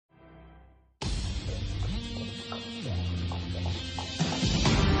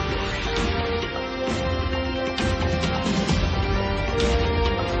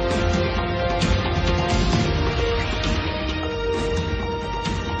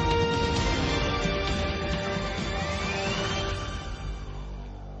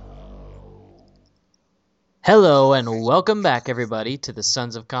Hello and welcome back, everybody, to the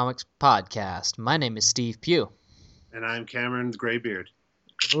Sons of Comics podcast. My name is Steve Pugh. And I'm Cameron the Graybeard.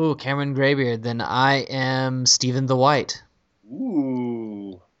 Ooh, Cameron Graybeard. Then I am Stephen the White.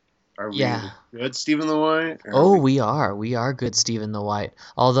 Ooh. Are we Yeah. the good Stephen the White? Oh, we are. We are good Stephen the White.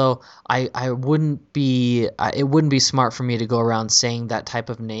 Although I wouldn't be it wouldn't be smart for me to go around saying that type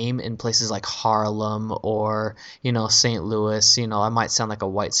of name in places like Harlem or, St. Louis. I might sound like a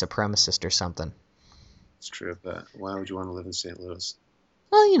white supremacist or something. It's true, but why would you want to live in St. Louis?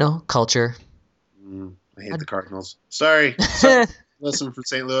 Well, culture. I hate the Cardinals. Sorry. Listen from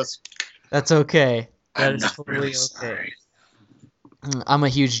St. Louis. That's okay. I'm not really sorry. I'm a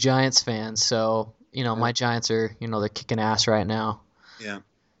huge Giants fan, so my Giants are they're kicking ass right now. Yeah,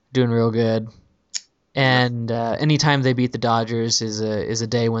 doing real good. And anytime they beat the Dodgers is a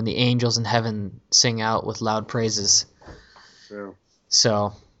day when the angels in heaven sing out with loud praises. True.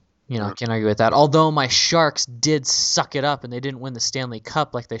 So I can't argue with that. Although my Sharks did suck it up and they didn't win the Stanley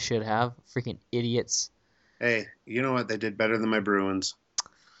Cup like they should have. Freaking idiots. Hey, you know what? They did better than my Bruins.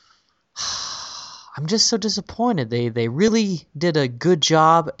 I'm just so disappointed. They really did a good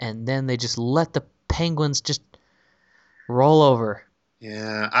job, and then they just let the Penguins just roll over.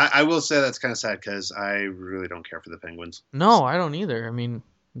 Yeah, I will say that's kind of sad because I really don't care for the Penguins. No, I don't either. I mean,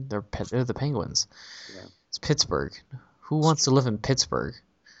 they're the Penguins. Yeah. It's Pittsburgh. Who wants to live in Pittsburgh?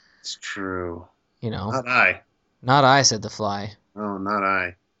 It's true. Not I. Not I, said the fly. Oh, not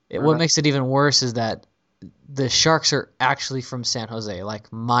I. What makes it even worse is that the Sharks are actually from San Jose.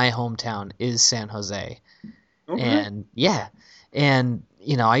 Like, my hometown is San Jose. Okay. And, yeah. And,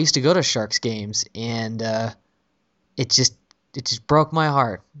 I used to go to Sharks games, and it just broke my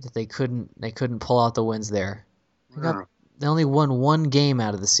heart that they couldn't pull out the wins there. They only won one game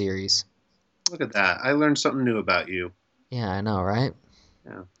out of the series. Look at that. I learned something new about you. Yeah, I know, right?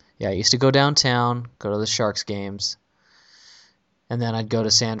 Yeah. Yeah, I used to go downtown, go to the Sharks games, and then I'd go to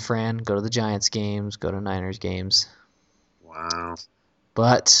San Fran, go to the Giants games, go to Niners games. Wow.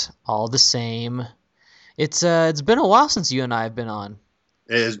 But all the same, it's been a while since you and I have been on.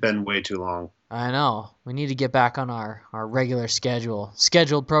 It has been way too long. I know. We need to get back on our regular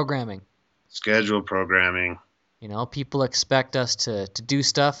scheduled programming. Scheduled programming. People expect us to do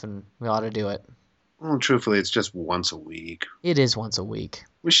stuff, and we ought to do it. Well, truthfully, it's just once a week. It is once a week.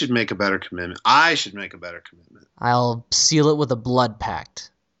 We should make a better commitment. I should make a better commitment. I'll seal it with a blood pact.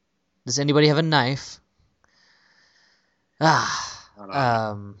 Does anybody have a knife? Let's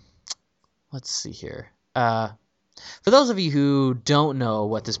see here. For those of you who don't know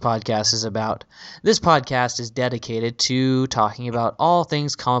what this podcast is about, this podcast is dedicated to talking about all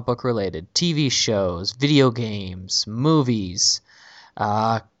things comic book related. TV shows, video games, movies,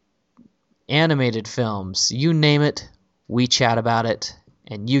 animated films, you name it, we chat about it,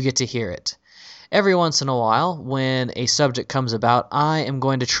 and you get to hear it. Every once in a while, when a subject comes about, I am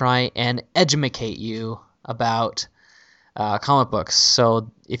going to try and educate you about comic books. So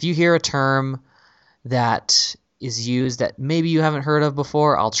if you hear a term that is used that maybe you haven't heard of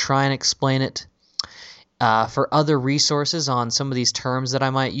before, I'll try and explain it. For other resources on some of these terms that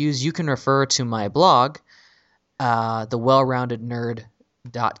I might use, you can refer to my blog,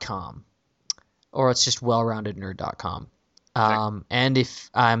 thewellroundednerd.com. Or it's just wellroundednerd.com. And if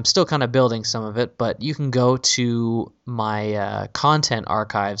I'm still kind of building some of it, but you can go to my content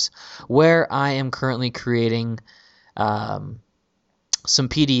archives where I am currently creating some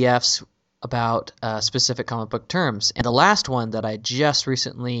PDFs about specific comic book terms. And the last one that I just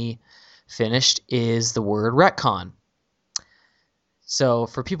recently finished is the word retcon. So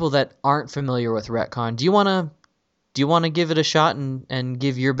for people that aren't familiar with retcon, do you want to give it a shot and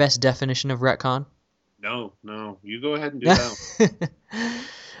give your best definition of retcon? No. You go ahead and do that.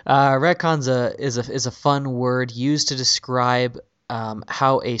 Retcon's is a fun word used to describe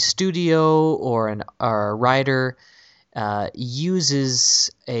how a studio or a writer uses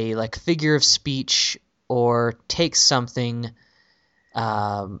a figure of speech or takes something. They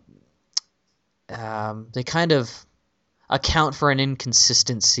kind of account for an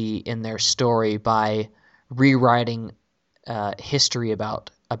inconsistency in their story by rewriting history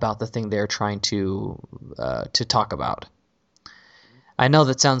about the thing they're trying to talk about. I know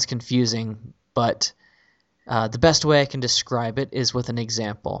that sounds confusing, but the best way I can describe it is with an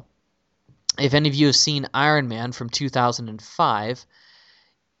example. If any of you have seen Iron Man from 2005,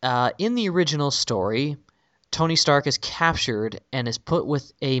 in the original story, Tony Stark is captured and is put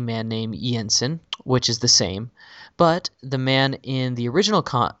with a man named Yinsen, which is the same, but the man in the original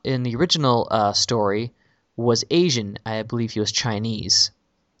story was Asian. I believe he was Chinese.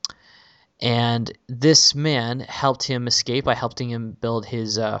 And this man helped him escape by helping him build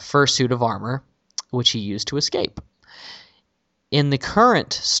his first suit of armor, which he used to escape. In the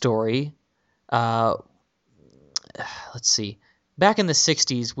current story, let's see. Back in the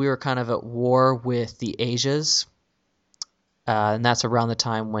 60s, we were kind of at war with the Asias. And that's around the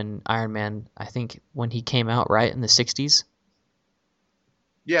time when Iron Man, I think, when he came out, right? In the 60s?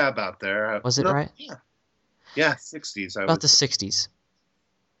 Yeah, about there. Was it right? Yeah. Yeah, 60s. About the 60s.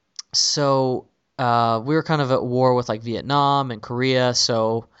 So we were kind of at war with like Vietnam and Korea,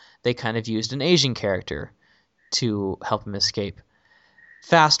 so they kind of used an Asian character to help him escape.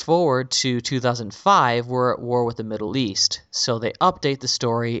 Fast forward to 2005, we're at war with the Middle East. So they update the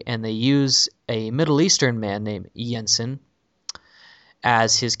story and they use a Middle Eastern man named Yinsen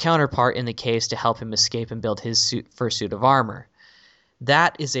as his counterpart in the case to help him escape and build his first suit of armor.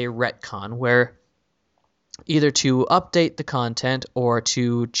 That is a retcon where either to update the content or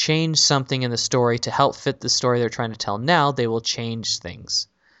to change something in the story to help fit the story they're trying to tell now, they will change things.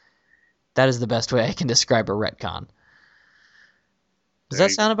 That is the best way I can describe a retcon. Does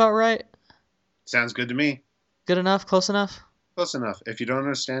that sound about right? Sounds good to me. Good enough? Close enough? Close enough. If you don't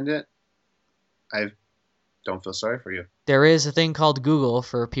understand it, I don't feel sorry for you. There is a thing called Google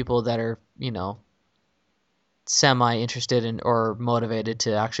for people that are, semi-interested in or motivated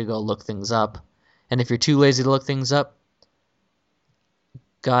to actually go look things up. And if you're too lazy to look things up,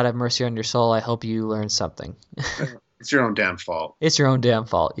 God have mercy on your soul. I hope you learn something. It's your own damn fault. It's your own damn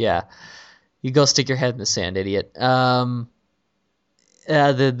fault, yeah. You go stick your head in the sand, idiot. The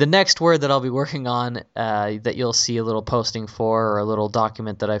next word that I'll be working on that you'll see a little posting for or a little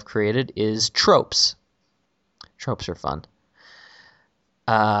document that I've created is tropes. Tropes are fun.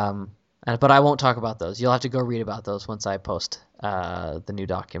 But I won't talk about those. You'll have to go read about those once I post the new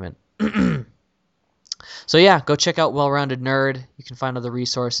document. So yeah, go check out Well-Rounded Nerd. You can find other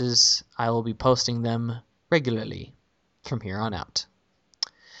resources. I will be posting them regularly from here on out.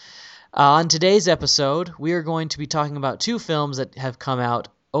 On today's episode, we are going to be talking about two films that have come out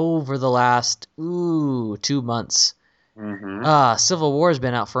over the last 2 months. Mm-hmm. Civil War has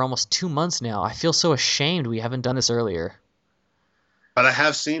been out for almost 2 months now. I feel so ashamed we haven't done this earlier. But I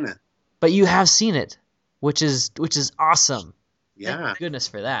have seen it. But you have seen it, which is awesome. Yeah. Thank goodness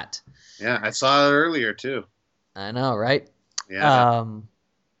for that. Yeah, I saw it earlier too. I know, right? Yeah.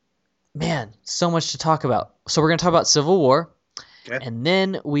 Man, so much to talk about. So we're going to talk about Civil War. Okay. And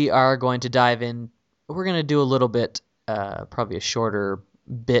then we are going to dive in. We're going to do a little bit, probably a shorter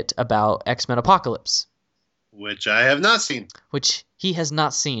bit about X-Men Apocalypse. Which I have not seen. Which he has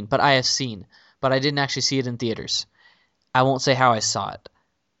not seen, but I have seen. But I didn't actually see it in theaters. I won't say how I saw it.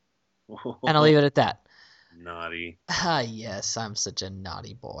 And I'll leave it at that. Naughty. Yes, I'm such a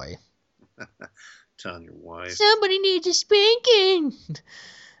naughty boy. Telling your wife. Somebody needs a spanking.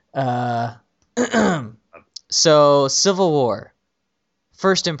 So, Civil War.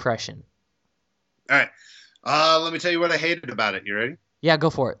 First impression. All right. Let me tell you what I hated about it. You ready? Yeah,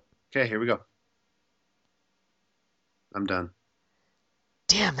 go for it. Okay, here we go. I'm done.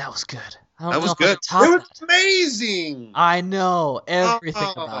 Damn, that was good. That was good. It was amazing. I know.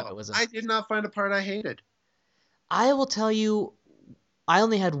 Everything about it was amazing. I did not find a part I hated. I will tell you, I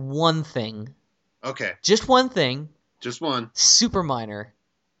only had one thing. Okay. Just one thing. Just one. Super minor.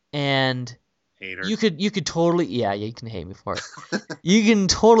 And hater. You could totally, yeah, you can hate me for it. You can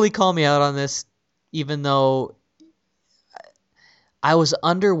totally call me out on this, even though I was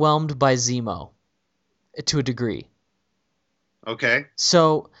underwhelmed by Zemo to a degree. Okay.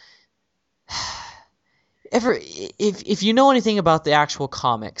 So, if you know anything about the actual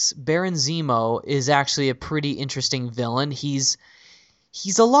comics, Baron Zemo is actually a pretty interesting villain. He's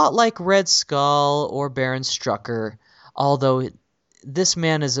a lot like Red Skull or Baron Strucker, although this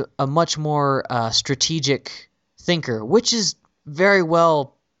man is a much more strategic thinker, which is very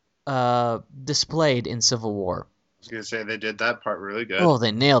well displayed in Civil War. I was going to say they did that part really good. Oh,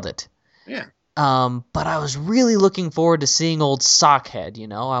 they nailed it. Yeah. But I was really looking forward to seeing old Sockhead,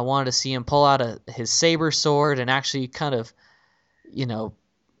 I wanted to see him pull out his saber sword and actually kind of,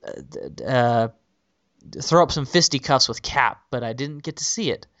 throw up some fisticuffs with Cap, but I didn't get to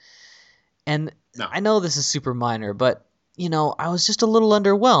see it. And no. I know this is super minor, but, I was just a little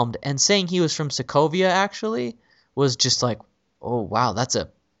underwhelmed. And saying he was from Sokovia, actually, was just like, oh, wow, that's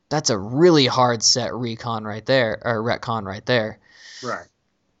a really hard set retcon right there. Right.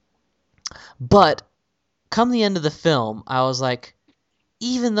 But come the end of the film, I was like,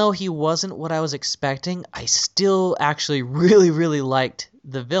 even though he wasn't what I was expecting, I still actually really, really liked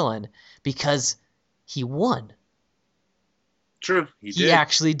the villain because he won. True, he did. He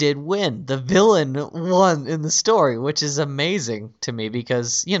actually did win. The villain won in the story, which is amazing to me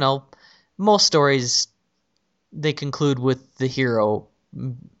because, most stories, they conclude with the hero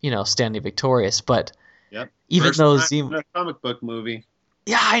standing victorious. But Yep. even First though time Zemo, in a comic book movie.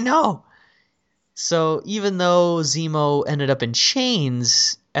 yeah, I know. So even though Zemo ended up in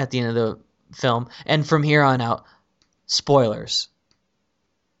chains at the end of the film, and from here on out, spoilers.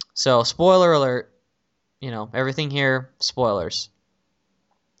 So spoiler alert, everything here, spoilers.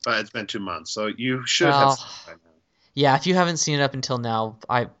 But it's been 2 months, so you should have Well, seen it by now. yeah, if you haven't seen it up until now,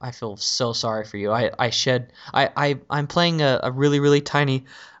 I feel so sorry for you. I'm playing a really, really tiny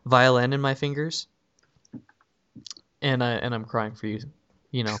violin in my fingers, and I'm crying for you,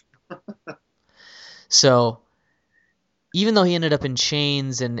 you know. So even though he ended up in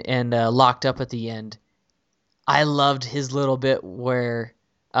chains and locked up at the end, I loved his little bit where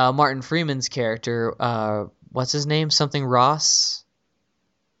Martin Freeman's character, what's his name? Something Ross?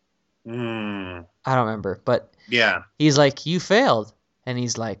 Hmm. I don't remember, but Yeah. he's like, "You failed," and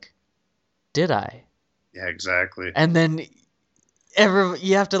he's like, "Did I?" Yeah, exactly. And then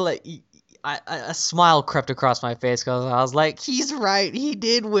you have to a smile crept across my face because I was like, "He's right. He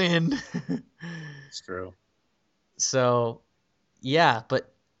did win." It's true. So, yeah,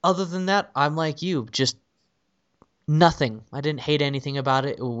 but other than that, I'm like you, just nothing. I didn't hate anything about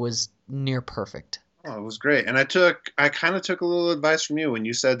it. It was near perfect. Oh, it was great. And I kind of took a little advice from you when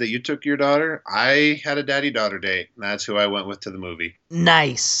you said that you took your daughter. I had a daddy-daughter date, and that's who I went with to the movie.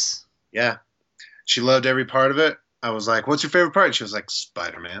 Nice. Yeah. She loved every part of it. I was like, "What's your favorite part?" And she was like,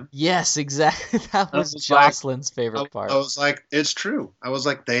 "Spider-Man." Yes, exactly. That And I was was like, Jocelyn's favorite I part. was like, "It's true." I was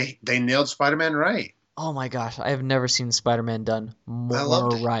like, they nailed Spider-Man right. Oh my gosh, I have never seen Spider-Man done I more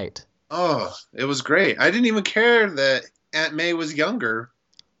loved it. right. Oh, it was great. I didn't even care that Aunt May was younger.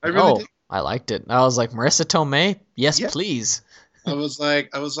 I really No, did. I liked it. I was like, Marissa Tomei? Yes, Yeah. please. I was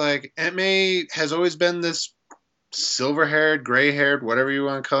like, Aunt May has always been this silver-haired, gray-haired, whatever you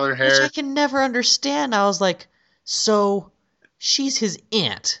want to color Which I hair. can never understand. I was like, so she's his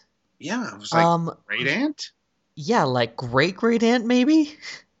aunt. Yeah, I was like, Um, great aunt? yeah, like great great aunt maybe?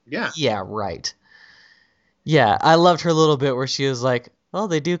 Yeah. Yeah, right. Yeah, I loved her little bit where she was like, well,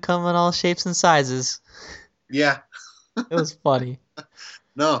 they do come in all shapes and sizes. Yeah. It was funny.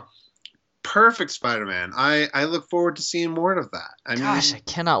 No, perfect Spider-Man. I look forward to seeing more of that. I Gosh, mean,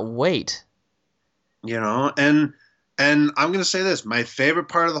 I cannot wait. and I'm gonna say this, my favorite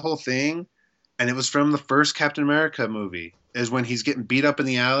part of the whole thing, and it was from the first Captain America movie, is when he's getting beat up in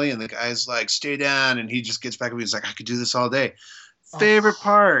the alley and the guy's like, "Stay down," and he just gets back up. He's like, "I could do this all day." Favorite Oh,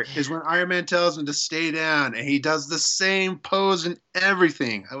 part man. is when Iron Man tells him to stay down, and he does the same pose and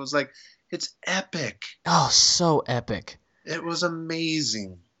everything. I was like, it's epic. Oh, so epic. It was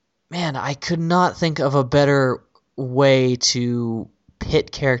amazing. Man, I could not think of a better way to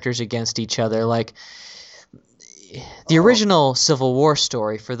pit characters against each other. Like, the Oh, original Civil War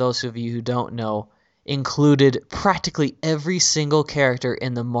story, for those of you who don't know, included practically every single character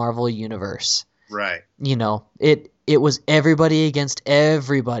in the Marvel universe. right. It was everybody against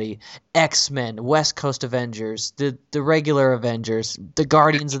everybody. X-Men, West Coast Avengers, the regular Avengers, the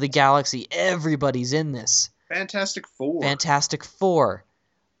Guardians of the Galaxy, everybody's in this. Fantastic Four. Fantastic Four,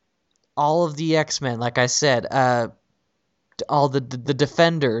 all of the X-Men, like I said, all the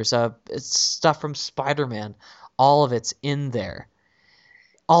Defenders, it's stuff from Spider-Man, all of it's in there.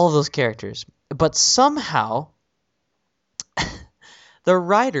 All of those characters. But somehow the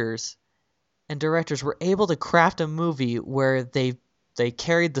writers and directors were able to craft a movie where they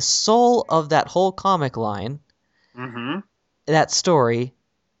carried the soul of that whole comic line, Mm-hmm. that story,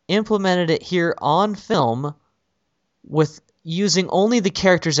 implemented it here on film with using only the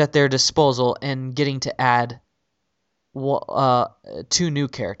characters at their disposal and getting to add two new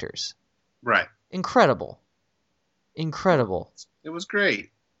characters. Right. Incredible. Incredible. It was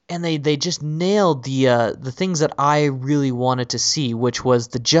great. And they just nailed the things that I really wanted to see, which was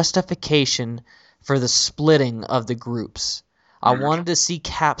the justification for the splitting of the groups. I Mhm. wanted to see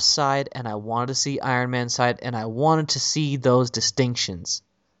Cap's side, and I wanted to see Iron Man's side, and I wanted to see those distinctions.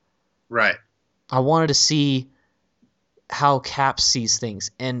 Right. I wanted to see how Cap sees things,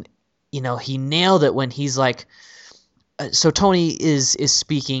 and he nailed it when he's like, so Tony is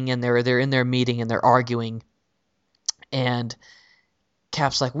speaking, and they're in their meeting and they're arguing, and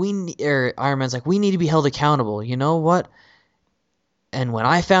Cap's like, Iron Man's like, we need to be held accountable. You know what? And when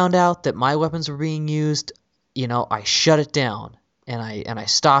I found out that my weapons were being used, I shut it down and I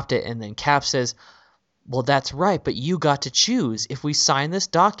stopped it. And then Cap says, well, that's right, but you got to choose. If we sign this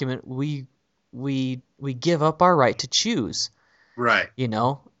document, we give up our right to choose. Right.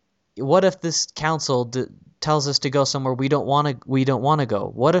 What if this council tells us to go somewhere we don't want to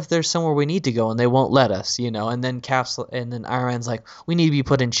go? What if there's somewhere we need to go and they won't let us? And then Iron Man's like, we need to be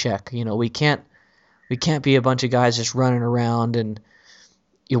put in check. We can't be a bunch of guys just running around and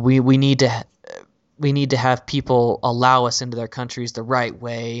we need to have people allow us into their countries the right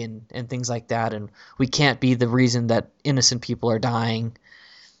way and things like that, and we can't be the reason that innocent people are dying.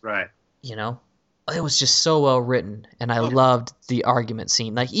 Right. You know, it was just so well written, and I Oh, loved the argument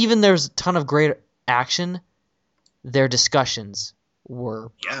scene. Like, even there's a ton of great action, their discussions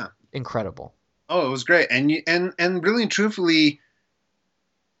were yeah. incredible. Oh, it was great. And really and truthfully,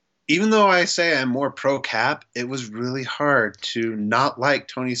 even though I say I'm more pro Cap, it was really hard to not like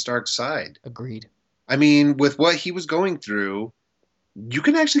Tony Stark's side. Agreed. I mean, with what he was going through, you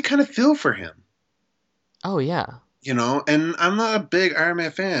can actually kind of feel for him. Oh yeah. And I'm not a big Iron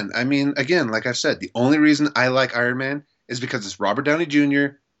Man fan. I mean, again, like I said, the only reason I like Iron Man is because it's Robert Downey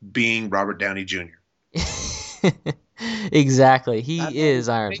Jr. being Robert Downey Jr. Exactly. That He man is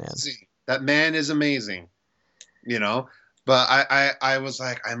Iron Man. amazing. That man is amazing. you know. But I was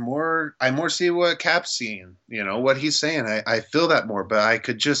like, I more see what Cap's seeing, what he's saying. I feel that more, but I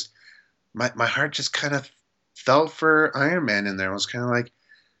could just my heart just kind of felt for Iron Man in there. I was kind of like,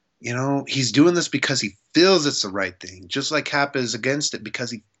 he's doing this because he feels it's the right thing, just like Cap is against it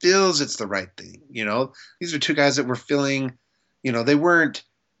because he feels it's the right thing. These are two guys that were feeling, they weren't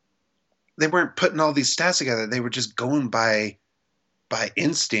putting all these stats together. They were just going by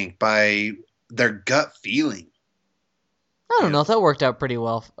instinct, by their gut feeling. I don't know if that worked out pretty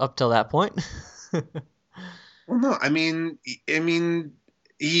well up till that point. Well, no, I mean,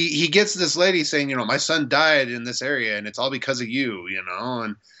 he gets this lady saying, my son died in this area, and it's all because of you,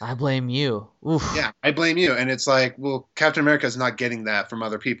 and I blame you. Oof. yeah, I blame you. And it's like, well, Captain America is not getting that from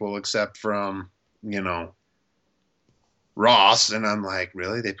other people except from, Ross. And I'm like,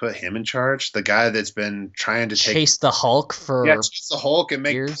 really? They put him in charge? The guy that's been trying to chase the Hulk for chase the Hulk and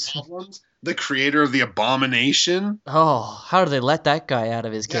make years. problems. The creator of the Abomination. Oh, how do they let that guy out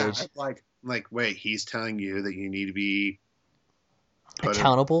of his cage? Yeah, like, wait, he's telling you that you need to be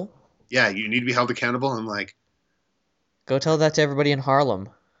accountable? Yeah, you need to be held accountable. I'm like, go tell that to everybody in Harlem.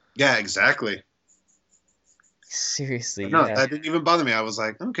 Yeah, exactly. Seriously. No, yeah. That didn't even bother me. I was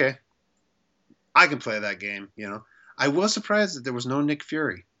like, okay, I can play that game. I was surprised that there was no Nick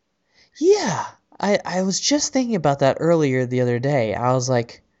Fury. Yeah, I was just thinking about that earlier the other day. I was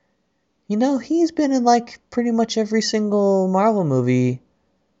like, he's been in like pretty much every single Marvel movie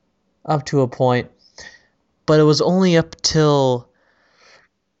up to a point, but it was only up till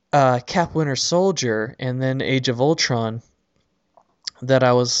Cap Winter Soldier and then Age of Ultron that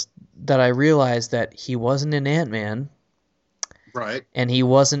I realized that he wasn't in Ant-Man. Right. And he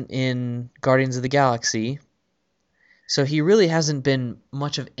wasn't in Guardians of the Galaxy. So he really hasn't been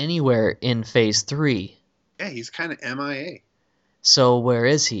much of anywhere in Phase 3. Yeah, he's kind of MIA. So where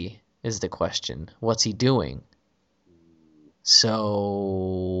is he, is the question. What's he doing?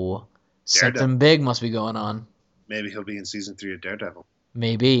 So something big must be going on. Maybe he'll be in Season 3 of Daredevil.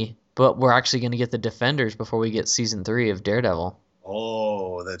 Maybe. But we're actually going to get the Defenders before we get Season 3 of Daredevil.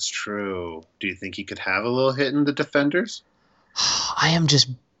 Oh, that's true. Do you think he could have a little hit in the Defenders? I am just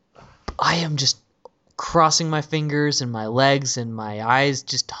crossing my fingers and my legs and my eyes,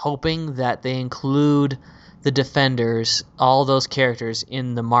 just hoping that they include the Defenders, all those characters,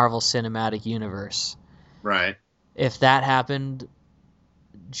 in the Marvel Cinematic Universe. Right. If that happened,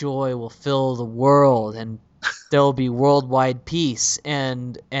 joy will fill the world, and there will be worldwide peace,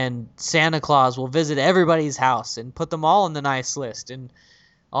 and Santa Claus will visit everybody's house and put them all on the nice list, and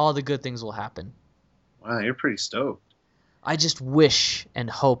all the good things will happen. Wow, you're pretty stoked. I just wish and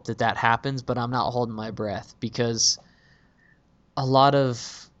hope that happens, but I'm not holding my breath because a lot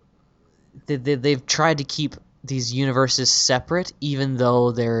of they've tried to keep these universes separate, even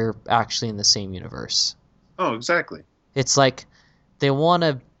though they're actually in the same universe. Oh, exactly. It's like they want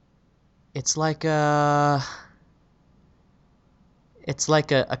to. It's like a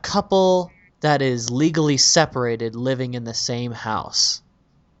couple that is legally separated living in the same house.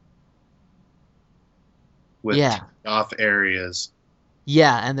 With off areas.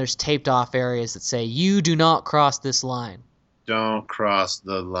 Yeah, and there's taped off areas that say, you do not cross this line. Don't cross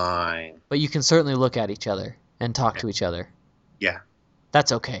the line. But you can certainly look at each other and talk to each other. Yeah.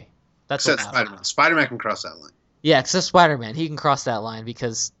 That's okay. That's except Spider-Man. Spider-Man can cross that line. Yeah, except Spider-Man. He can cross that line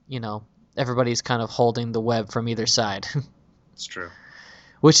because, everybody's kind of holding the web from either side. It's true.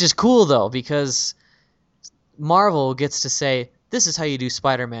 Which is cool, though, because Marvel gets to say, this is how you do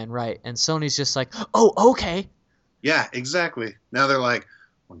Spider-Man right. And Sony's just like, oh, okay. Yeah, exactly. Now they're like,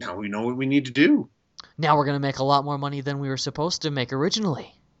 well, now we know what we need to do. Now we're going to make a lot more money than we were supposed to make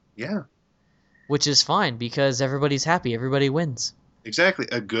originally. Yeah. Which is fine because everybody's happy. Everybody wins. Exactly.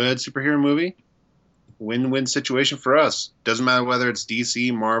 A good superhero movie, win-win situation for us. Doesn't matter whether it's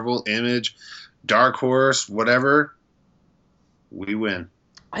DC, Marvel, Image, Dark Horse, whatever. We win.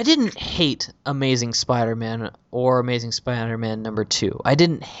 I didn't hate Amazing Spider-Man or Amazing Spider-Man number 2. I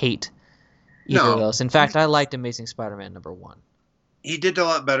didn't hate either of No, those. In fact, I liked Amazing Spider-Man number 1. he did a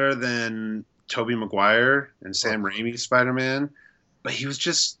lot better than Tobey Maguire and Sam Oh. Raimi's Spider-Man, but he was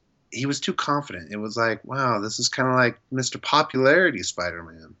too confident. It was like, wow, this is kind of like Mr. Popularity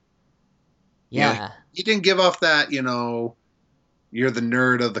Spider-Man. Yeah. He didn't give off that, you're the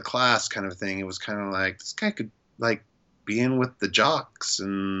nerd of the class kind of thing. It was kind of like this guy could like be in with the jocks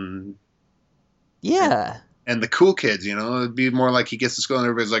Yeah. and the cool kids, It'd be more like he gets to school and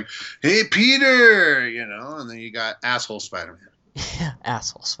everybody's like, "Hey, Peter," and then you got asshole Spider-Man. Yeah.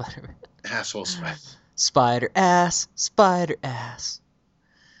 Asshole Spider-Man. Asshole Spider. Spider ass.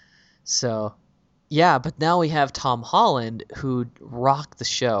 So, yeah, but now we have Tom Holland who rocked the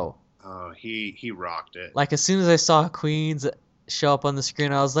show. Oh, he rocked it. Like, as soon as I saw Queens show up on the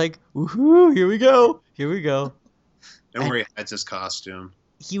screen, I was like, woohoo, here we go. And where he hides his costume.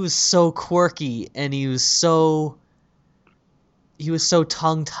 He was so quirky, and he was so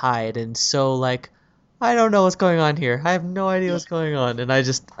tongue-tied and so like, I don't know what's going on here. I have no idea what's going on, and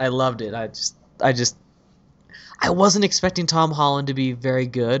I loved it. I wasn't expecting Tom Holland to be very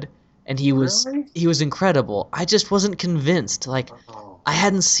good, and he was incredible. I just wasn't convinced. Like, Oh. I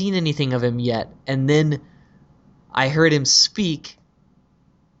hadn't seen anything of him yet, and then I heard him speak,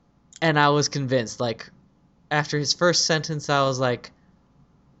 and I was convinced. Like, after his first sentence, I was like,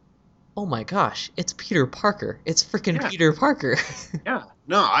 oh my gosh, it's Peter Parker. It's freaking Yeah. Peter Parker. Yeah.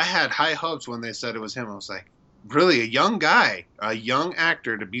 No, I had high hopes when they said it was him. I was like, really, a young guy, a young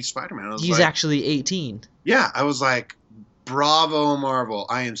actor to be Spider-Man. I was He's like, actually 18. yeah, I was like, bravo, Marvel.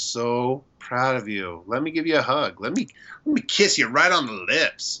 I am so proud of you. Let me give you a hug. Let me kiss you right on the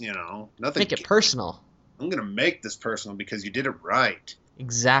lips, Nothing. Make it personal. I'm going to make this personal because you did it right.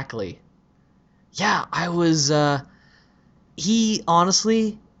 Exactly. Yeah, I was, he,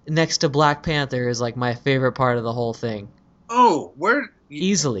 honestly, next to Black Panther, is, like, my favorite part of the whole thing. Oh,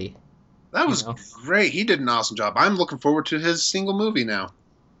 Easily. that was you know. great. He did an awesome job. I'm looking forward to his single movie now.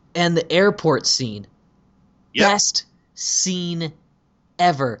 And the airport scene. Yep. Best scene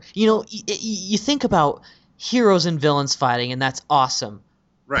ever. You think about heroes and villains fighting, and that's awesome.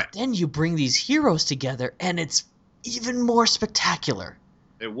 Right. Then you bring these heroes together, and it's even more spectacular.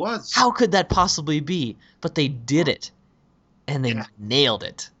 It was. How could that possibly be? But they did it, and they nailed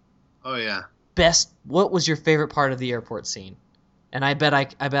it. Oh, yeah. What was your favorite part of the airport scene? And I bet I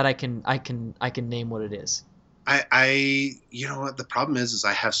can name what it is. You know what? The problem is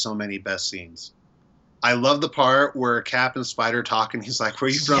I have so many best scenes. I love the part where Cap and Spider talk, and he's like, "Where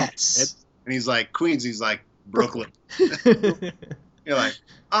are you from?" Yes. And he's like, "Queens." He's like, "Brooklyn." You're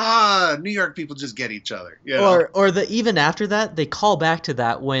like, New York people just get each other. Or even after that, they call back to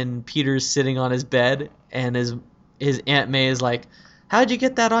that when Peter's sitting on his bed and his Aunt May is like, "How'd you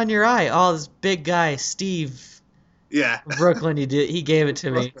get that on your eye?" "Oh, this big guy, Steve. Yeah. Brooklyn, he gave it to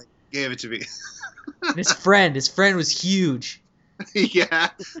me." Gave it to me. And his friend was huge. Yeah.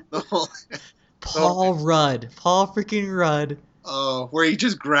 The whole. Paul freaking Rudd. Oh, where he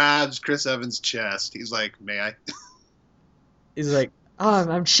just grabs Chris Evans' chest. He's like, "May I?" He's like, "Oh,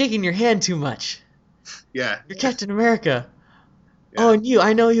 I'm shaking your hand too much. Yeah. You're Captain America." Yeah. "Oh, and you,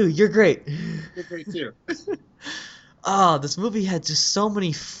 I know you. You're great." You're great too. Oh, this movie had just so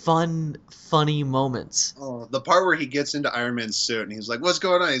many funny moments. Oh, the part where he gets into Iron Man's suit and he's like, "What's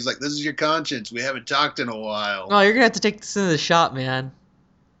going on?" He's like, "This is your conscience. We haven't talked in a while." Oh, you're gonna have to take this into the shop, man.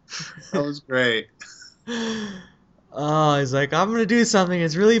 That was great. Oh, he's like, "I'm gonna do something.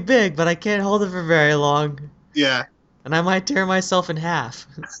 It's really big, but I can't hold it for very long, Yeah. and I might tear myself in half."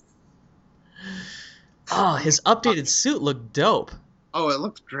 Oh, his updated suit looked dope. Oh, it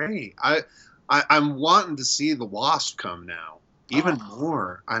looked great. I'm wanting to see the Wasp come now. Even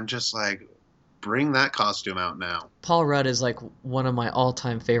more. I'm just like, bring that costume out now. Paul Rudd is like one of my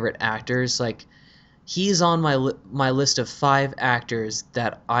all-time favorite actors. Like, he's on my list of 5 actors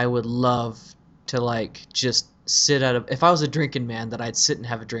that I would love to like just sit if I was a drinking man, that I'd sit and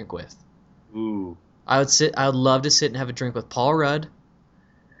have a drink with. Ooh. I would love to sit and have a drink with Paul Rudd.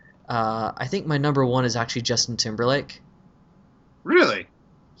 I think my number 1 is actually Justin Timberlake. Really?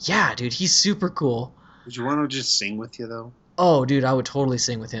 Yeah, dude, he's super cool. Would you want to just sing with you though? Oh, dude, I would totally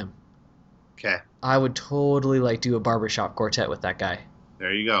sing with him. Okay. I would totally like do a barbershop quartet with that guy.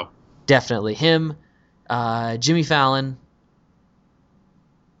 There you go. Definitely him, Jimmy Fallon,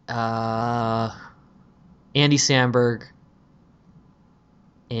 Andy Samberg,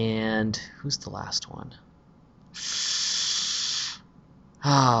 and who's the last one?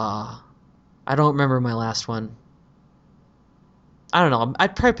 I don't remember my last one. I don't know.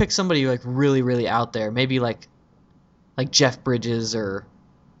 I'd probably pick somebody like really, really out there. Maybe like Jeff Bridges or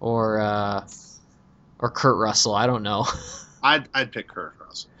or Kurt Russell. I don't know. I'd pick Kurt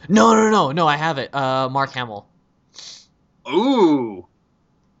Russell. No. I have it. Mark Hamill. Ooh.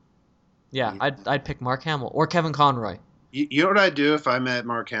 Yeah, Yeah. I'd pick Mark Hamill or Kevin Conroy. You know what I'd do if I met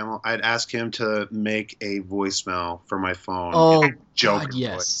Mark Hamill? I'd ask him to make a voicemail for my phone. Oh in Joker God,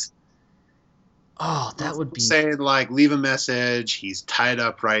 yes. voice. Oh, that would be. Saying like, leave a message. He's tied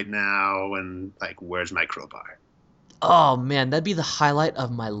up right now, and like, where's my crowbar? Oh man, that'd be the highlight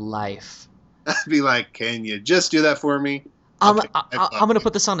of my life. I'd be like, can you just do that for me? I'm Okay, I'm gonna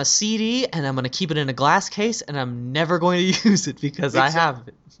put this on a CD and I'm gonna keep it in a glass case and I'm never going to use it because I have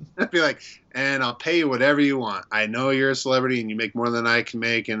it. I'd be like, and I'll pay you whatever you want. I know you're a celebrity and you make more than I can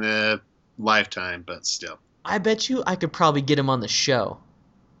make in a lifetime, but still. I bet you I could probably get him on the show.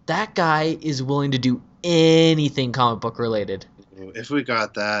 That guy is willing to do anything comic book related. If we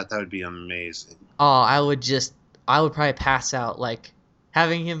got that, that would be amazing. Oh, I would probably pass out like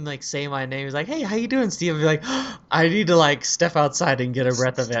having him like say my name. He's like, "Hey, how you doing, Steve?" I'd be like, oh, "I need to like step outside and get a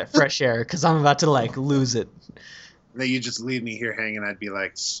breath of fresh air because I'm about to like lose it." Then you just leave me here hanging. I'd be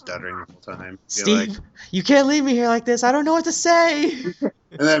like stuttering the whole time. Steve, like, you can't leave me here like this. I don't know what to say. and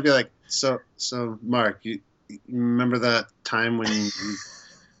then I'd be like, so Mark, you remember that time when you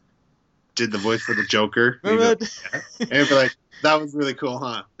did the voice for the Joker? Remember that? Yeah. And I'd be like, that was really cool,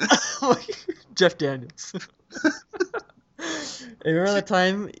 huh? Jeff Daniels. Hey, remember that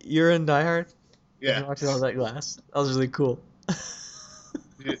time you were in Die Hard? Yeah. And watching all that glass? That was really cool.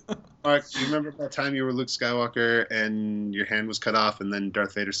 Mark, do you remember that time you were Luke Skywalker and your hand was cut off and then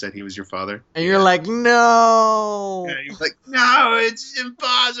Darth Vader said he was your father? And you're like, no! Yeah, you're like, no, it's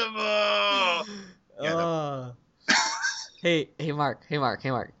impossible! Yeah, Hey, Mark.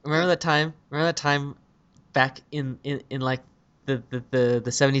 Remember that time back in like the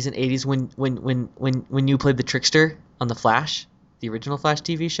 70s and 80s when you played the Trickster on the Flash, the original Flash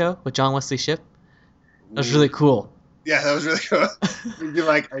TV show with John Wesley Shipp? That was really cool. Yeah, that was really cool. You'd be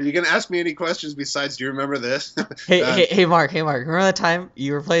like, are you going to ask me any questions besides, do you remember this? Hey, Mark. Remember that time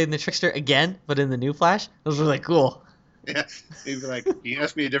you were playing the Trickster again, but in the new Flash? That was really cool. Yeah. He'd be like, can you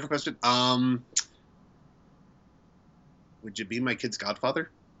ask me a different question? Would you be my kid's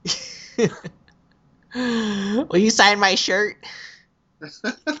godfather? Will you sign my shirt?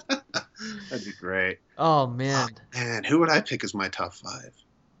 That'd be great. Oh, man. Man, who would I pick as my top 5?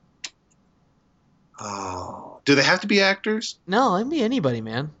 Oh, do they have to be actors? No, it can be anybody,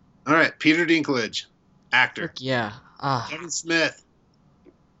 man. All right, Peter Dinklage, actor. Frick yeah. Kevin Smith.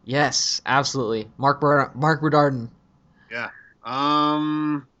 Yes, absolutely. Mark Burdardin. Yeah.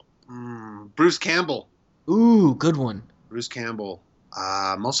 Bruce Campbell. Ooh, good one. Bruce Campbell.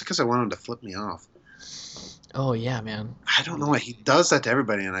 Mostly because I want him to flip me off. Oh yeah, man. I don't know why he does that to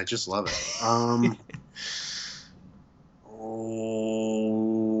everybody, and I just love it.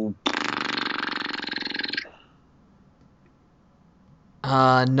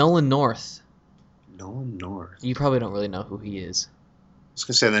 Nolan North. Nolan North. You probably don't really know who he is. I was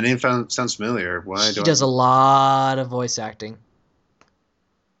gonna say the name sounds familiar. Why He does a lot of voice acting.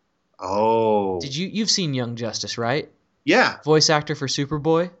 Oh. You've seen Young Justice, right? Yeah. Voice actor for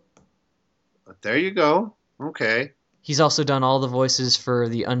Superboy. There you go. Okay. He's also done all the voices for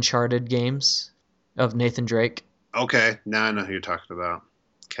the Uncharted games of Nathan Drake. Okay, now I know who you're talking about.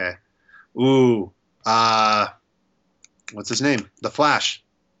 Okay. Ooh. What's his name? The Flash.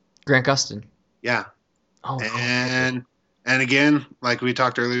 Grant Gustin. Yeah. Oh. And again, like we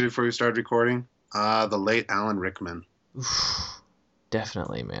talked earlier before we started recording, the late Alan Rickman. Oof,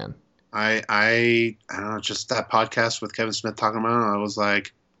 definitely, man. I don't know, just that podcast with Kevin Smith talking about it, I was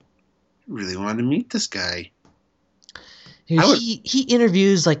like, really wanted to meet this guy. He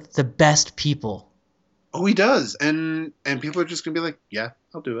interviews like the best people. Oh, he does, and people are just gonna be like, yeah,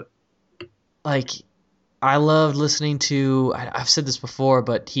 I'll do it. Like, I love listening to. I've said this before,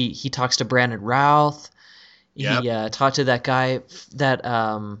 but he talks to Brandon Routh. Yep. He talked to that guy that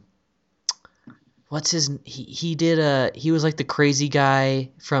what's his? He was like the crazy guy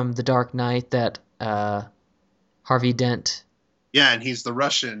from The Dark Knight that Harvey Dent. Yeah, and he's the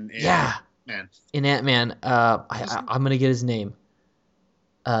Russian. In Ant-Man. I'm gonna get his name.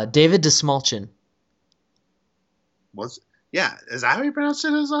 David Dastmalchian. Yeah, is that how you pronounce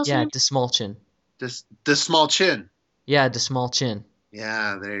it? His last name? Yeah, Dastmalchian. Dastmalchian. Yeah, Dastmalchian.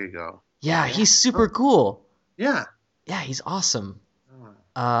 Yeah, there you go. Yeah, he's super cool. Yeah. Yeah, he's awesome.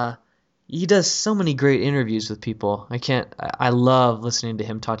 He does so many great interviews with people. I love listening to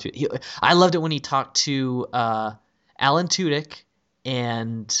him talk to. I loved it when he talked to Alan Tudyk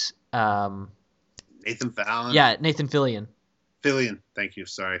and Nathan Fallon. Yeah, Nathan Fillion. Fillion, thank you.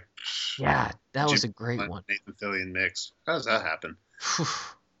 Sorry. Yeah, that was a great one. Nathan Fillion mix. How does that happen?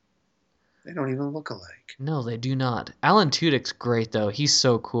 They don't even look alike. No, they do not. Alan Tudyk's great though. He's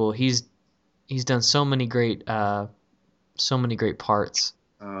so cool. He's done so many great parts.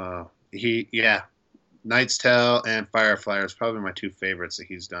 Yeah. Knight's Tale and Firefly is probably my two favorites that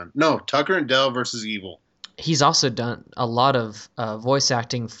he's done. No, Tucker and Dale versus Evil. He's also done a lot of voice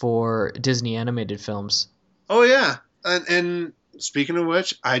acting for Disney animated films. Oh yeah, and speaking of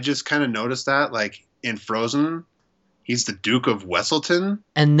which, I just kind of noticed that like in Frozen, he's the Duke of Wesselton.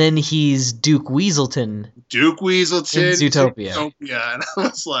 And then he's Duke Weaselton Duke Weaselton in Zootopia. Zootopia. And I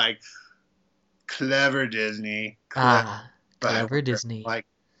was like, clever Disney. Clever Disney. Like,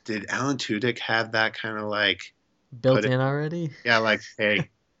 did Alan Tudyk have that kind of like built in already? Yeah, like, hey,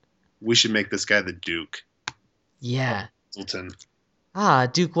 we should make this guy the Duke. Yeah. Weaselton.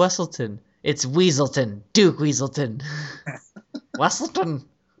 Duke Weselton. It's Weaselton. Duke Weaselton. Weselton.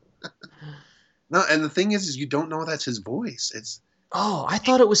 No, and the thing is you don't know that's his voice. It's I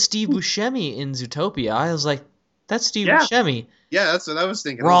thought it was Steve Buscemi in Zootopia. I was like, that's Steve Buscemi. Yeah, that's what I was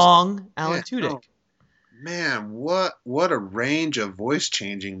thinking. Wrong, Alan Tudyk. No. Man, what a range of voice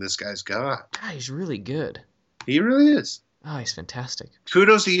changing this guy's got. God, he's really good. He really is. Oh, he's fantastic.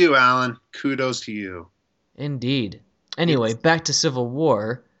 Kudos to you, Alan. Kudos to you. Indeed. Anyway, back to Civil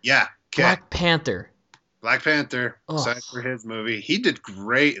War. Yeah. Okay. Black Panther. Aside for his movie, he did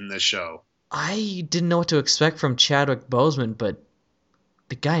great in this show. I didn't know what to expect from Chadwick Boseman, but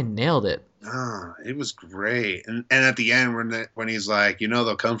the guy nailed it. It was great. And at the end, when he's like,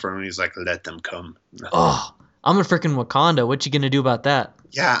 they'll come for him, he's like, let them come. I'm in freaking Wakanda. What you gonna do about that?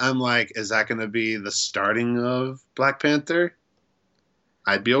 Yeah, I'm like, is that gonna be the starting of Black Panther?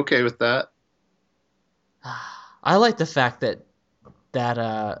 I'd be okay with that. I like the fact that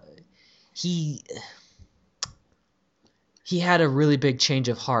he had a really big change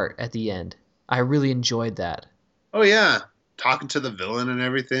of heart at the end. I really enjoyed that. Oh yeah, talking to the villain and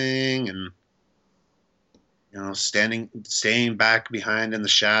everything, and staying back behind in the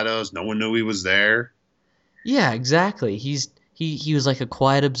shadows. No one knew he was there. Yeah, exactly. He was like a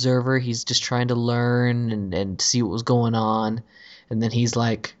quiet observer. He's just trying to learn and see what was going on, and then he's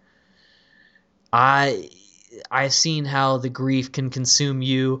like, I've seen how the grief can consume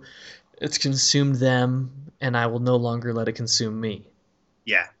you. It's consumed them, and I will no longer let it consume me.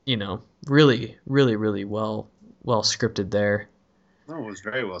 Yeah. Really, really, really well scripted there. No, it was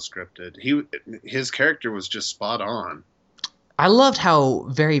very well scripted. His character was just spot on. I loved how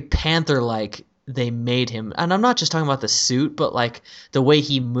very Panther-like they made him. And I'm not just talking about the suit, but like the way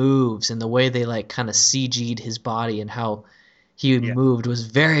he moves and the way they like kind of CG'd his body and how he moved was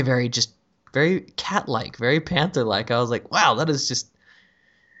very, very just very cat-like, very Panther-like. I was like, wow, that is just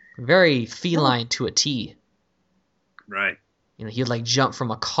very feline to a T. Right. He'd like jump from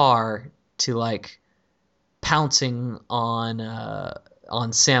a car to like pouncing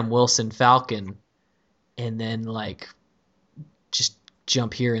on Sam Wilson Falcon, and then like just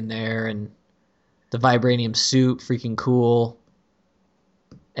jump here and there, and the vibranium suit, freaking cool.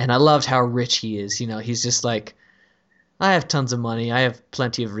 And I loved how rich he is. He's just like, I have tons of money, I have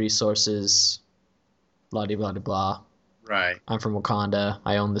plenty of resources, blah de blah de blah. Right. I'm from Wakanda.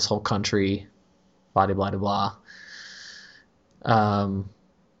 I own this whole country. Blah de blah de blah.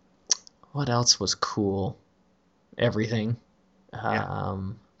 What else was cool? Everything.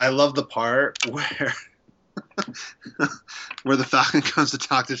 I love the part where the Falcon comes to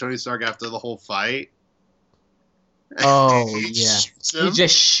talk to Tony Stark after the whole fight. Oh yeah, he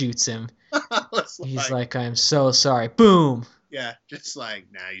just shoots him. He's like, I'm so sorry. Boom. Yeah, just like,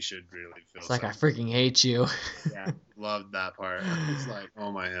 you should really feel. It's like, I freaking hate you. Yeah, loved that part. It's like,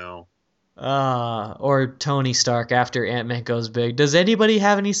 oh my hell. Or Tony Stark after Ant-Man goes big. Does anybody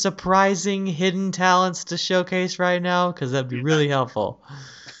have any surprising hidden talents to showcase right now? Because that'd be really helpful.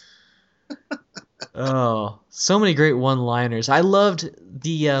 So many great one-liners. I loved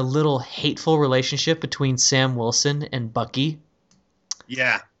the little hateful relationship between Sam Wilson and Bucky.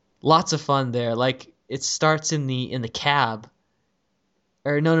 Yeah. Lots of fun there. Like, it starts in the cab.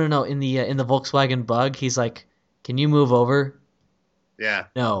 Or no, in the Volkswagen Bug. He's like, "Can you move over?" Yeah.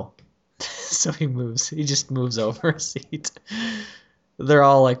 No. So he moves. He just moves over a seat. They're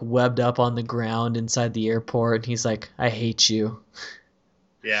all like webbed up on the ground inside the airport, and he's like, "I hate you."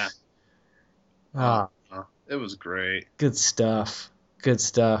 Yeah. It was great. Good stuff. Good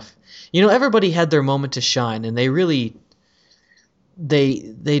stuff. Everybody had their moment to shine, and they really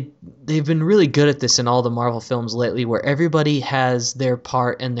they've been really good at this in all the Marvel films lately, where everybody has their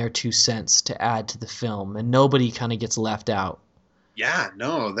part and their 2 cents to add to the film, and nobody kind of gets left out. Yeah,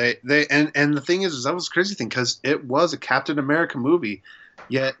 no, they and the thing is that was a crazy thing because it was a Captain America movie,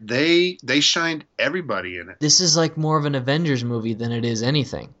 yet they shined everybody in it. This is like more of an Avengers movie than it is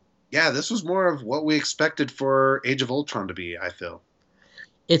anything. Yeah, this was more of what we expected for Age of Ultron to be, I feel.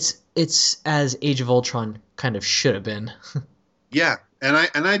 It's as Age of Ultron kind of should have been. Yeah, and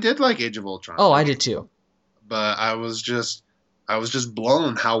I did like Age of Ultron. Oh, Don't I get did me wrong, too. but I was just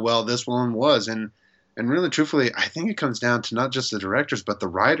blown how well this one was, and really truthfully, I think it comes down to not just the directors but the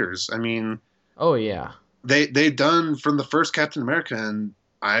writers. I mean, Oh yeah. they done from the first Captain America, and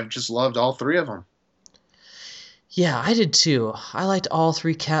I've just loved all three of them. Yeah, I did too. I liked all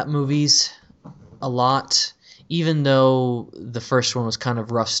three Cap movies a lot, even though the first one was kind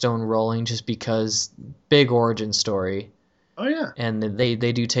of rough stone rolling just because big origin story. Oh yeah, And they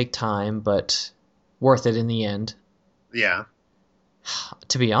do take time, but worth it in the end. yeah.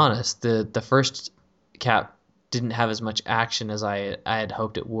 To be honest, the first Cap didn't have as much action as I had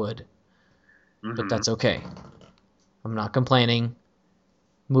hoped it would, but Hmm. that's okay. I'm not complaining.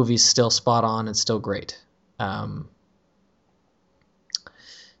 Movie's still spot on and still great. Um,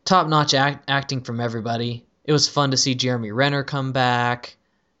 Top notch acting from everybody. It was fun to see Jeremy Renner come back.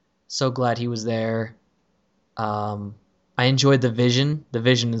 So glad he was there. Um, I enjoyed the Vision. The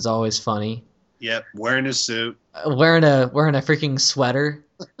Vision is always funny. Yep, wearing his suit. Wearing a freaking sweater.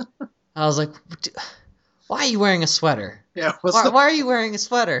 I was like, why are you wearing a sweater? Yeah, Why are you wearing a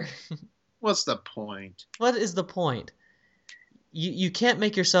sweater? what's the point? What is the point? You can't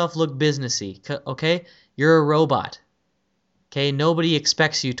make yourself look businessy, okay? You're a robot. Okay? Nobody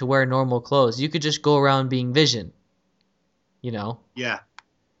expects you to wear normal clothes. You could just go around being Vision, you know? Yeah,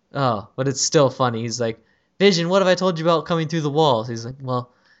 Oh, but it's still funny. He's like, Vision, what have I told you about coming through the walls? He's like, well,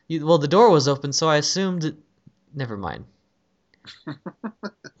 the door was open, so I assumed it... Never mind.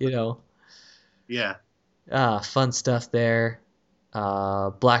 You know? yeah, Fun stuff there.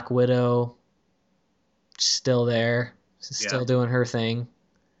 Black Widow, still there, yeah. still doing her thing.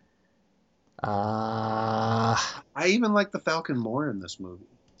 Uh, I even like the Falcon more in this movie.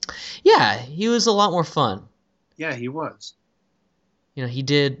 yeah, he was a lot more fun. Yeah, he was. You know, he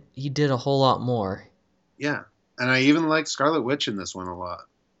did a whole lot more. Yeah, and I even like Scarlet Witch in this one a lot.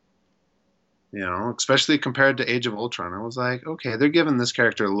 You know, especially compared to Age of Ultron. I was like, okay, they're giving this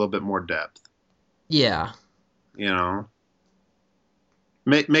character a little bit more depth. Yeah, You know,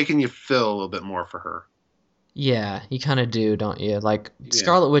 making you feel a little bit more for her. yeah, you kind of do, don't you? Like Yeah,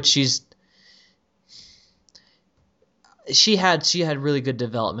 Scarlet Witch, she had really good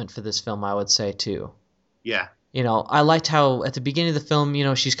development for this film, I would say too. yeah, You know, I liked how at the beginning of the film, you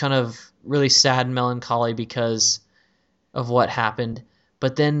know, she's kind of really sad and melancholy because of what happened,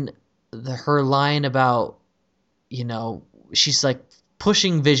 but then her line about, you know, she's like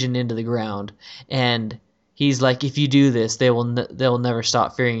pushing Vision into the ground, and he's like, if you do this, they will never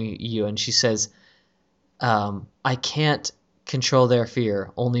stop fearing you, and she says, I can't control their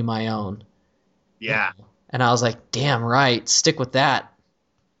fear, only my own. yeah, And I was like, damn right, stick with that.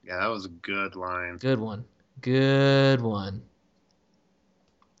 yeah. That was a good line. Good one. Good one.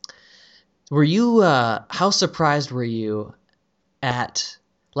 Were you how surprised were you at,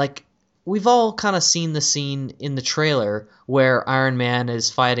 like, we've all kind of seen the scene in the trailer where Iron Man is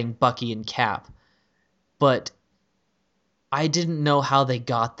fighting Bucky and Cap, but I didn't know how they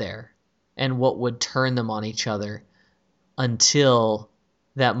got there and what would turn them on each other until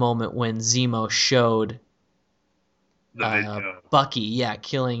that moment when Zemo showed The video. Bucky, yeah,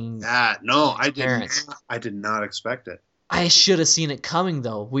 killing Yeah, no, his parents. I did not expect it. I should have seen it coming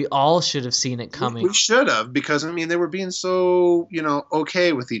though. We all should have seen it We coming. should have because I mean they were being so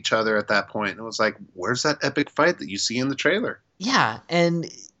okay with each other at that point. And it was like, where's that epic fight that you see in the trailer? Yeah, and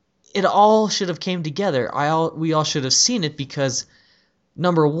it all should have came together. We all should have seen it because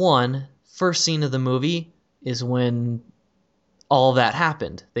number one, first scene of the movie is when all that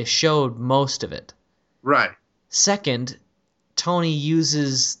happened. They showed most of it. Right. Second, Tony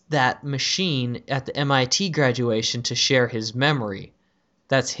uses that machine at the MIT graduation to share his memory.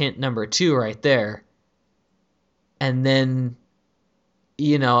 That's hint number two right there. And then,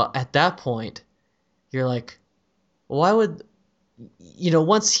 you know, at that point, you're like, why would, you know,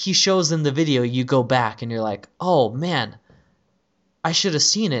 once he shows them the video, you go back and you're like, oh man, I should have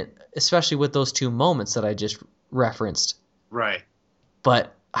seen it, especially with those two moments that I just referenced. Right.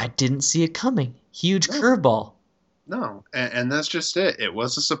 But I didn't see it coming. Huge No, curveball. no. And that's just it. It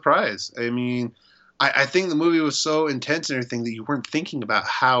was a surprise. I mean, I think the movie was so intense and everything that you weren't thinking about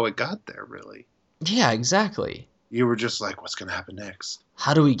how it got there, really. Yeah, exactly. You were just like, what's going to happen next?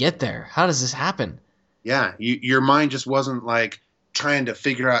 How do we get there? How does this happen? Yeah, your mind just wasn't like trying to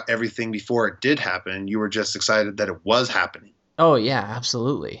figure out everything before it did happen. You were just excited that it was happening. Oh, yeah,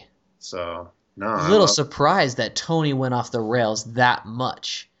 absolutely. So, no, A I little love. surprised that Tony went off the rails that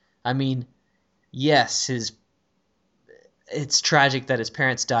much. I mean, yes, it's tragic that his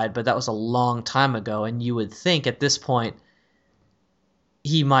parents died, but that was a long time ago, and you would think at this point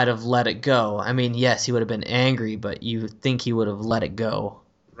he might have let it go. I mean, yes, he would have been angry, but you think he would have let it go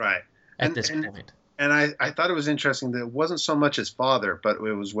Right. at And this and point. and I thought it was interesting that it wasn't so much his father, but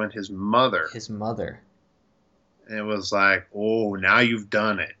it was when his mother. His mother. And it was like, oh, now you've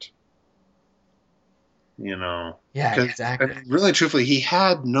done it. You know, Yeah, because exactly. really, truthfully, he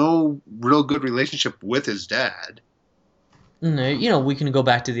had no real good relationship with his dad. We can go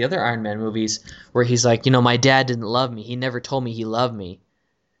back to the other Iron Man movies where he's like, my dad didn't love me. He never told me he loved me.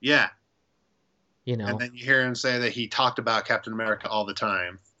 Yeah. You And know. then you hear him say that he talked about Captain America all the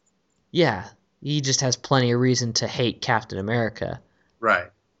time. Yeah, he just has plenty of reason to hate Captain America. Right.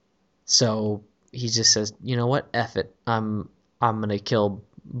 So he just says, you know what, F it. I'm gonna kill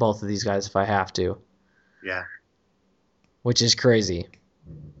both of these guys if I have to. Yeah. Which is crazy.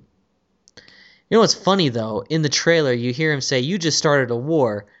 You know what's funny though? In the trailer, you hear him say, "You just started a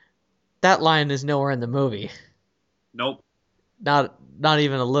war." That line is nowhere in the movie. Nope. Not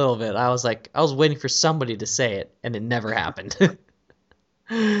even a little bit. I was waiting for somebody to say it, and it never happened.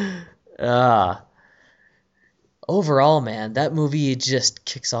 uh, Overall, man, that movie just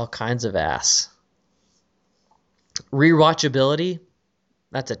kicks all kinds of ass. Rewatchability,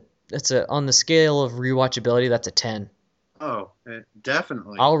 that's a on the scale of rewatchability, that's a 10. Oh,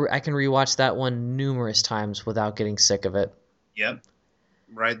 definitely. I can rewatch that one numerous times without getting sick of it. Yep.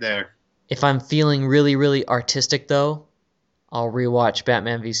 Right there. If I'm feeling really, really artistic though, I'll rewatch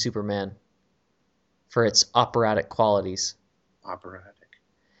Batman v Superman for its operatic qualities. Operatic.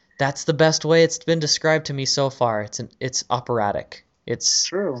 That's the best way it's been described to me so far. It's operatic. It's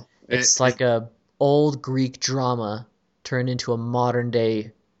true. It's like a old Greek drama turned into a modern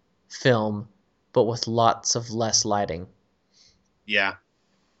day film, but with lots of less lighting. Yeah.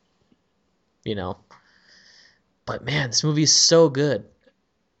 But man, this movie is so good.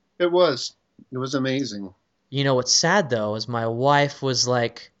 It was. It was amazing. What's sad though is my wife was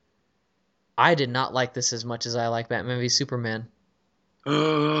like, I did not like this as much as I like Batman v Superman.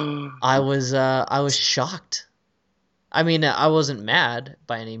 I was shocked. I mean, I wasn't mad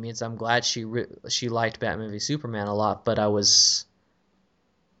by any means. I'm glad she liked Batman v Superman a lot, but I was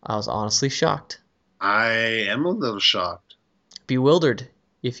honestly shocked. I am a little shocked. Bewildered,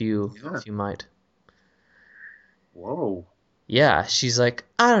 if you might. Whoa. Yeah, she's like,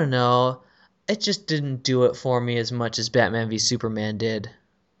 I don't know. It just didn't do it for me as much as Batman v Superman did.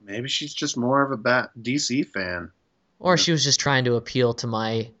 Maybe she's just more of a DC fan. Or she was just trying to appeal to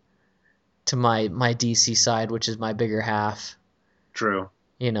my DC side, which is my bigger half. True.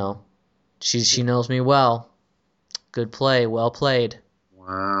 She knows me well. Good play, well played.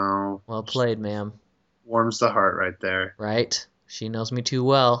 Wow. Well played, ma'am. Warms the heart right there. Right? She knows me too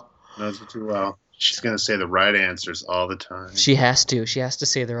well. Knows me too well. She's going to say the right answers all the time. She has to. She has to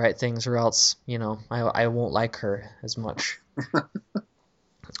say the right things or else, I won't like her as much.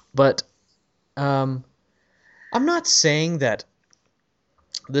 But I'm not saying that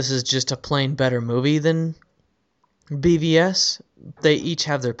this is just a plain better movie than BVS. They each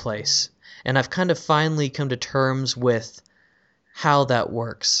have their place. And I've kind of finally come to terms with how that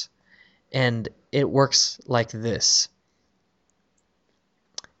works. And it works like this.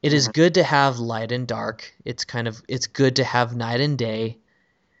 It is good to have light and dark. It's good to have night and day.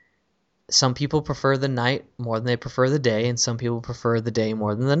 Some people prefer the night more than they prefer the day, and some people prefer the day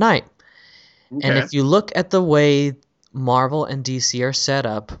more than the night. Okay. And if you look at the way Marvel and DC are set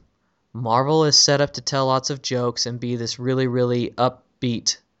up, Marvel is set up to tell lots of jokes and be this really, really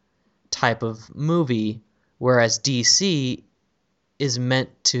upbeat type of movie, whereas DC is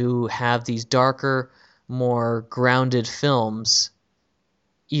meant to have these darker, more grounded films.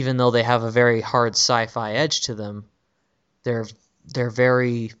 Even though they have a very hard sci-fi edge to them, they're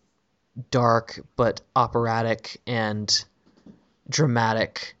very dark but operatic and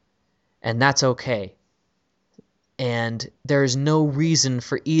dramatic, and that's okay. And there's no reason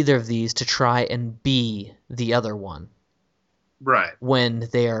for either of these to try and be the other one. Right. When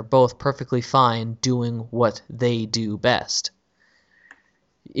they are both perfectly fine doing what they do best.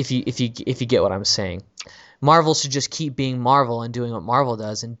 If you get what I'm saying. Marvel should just keep being Marvel and doing what Marvel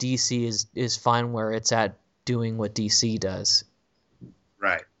does, and DC is fine where it's at doing what DC does.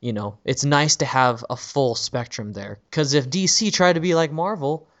 Right. It's nice to have a full spectrum there. Because if DC tried to be like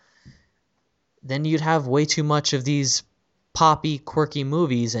Marvel, then you'd have way too much of these poppy, quirky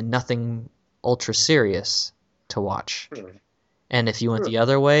movies and nothing ultra serious to watch. Sure. And if you went the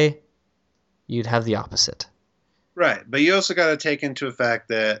other way, you'd have the opposite. Right, but you also got to take into the fact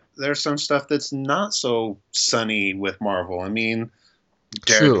that there's some stuff that's not so sunny with Marvel. I mean,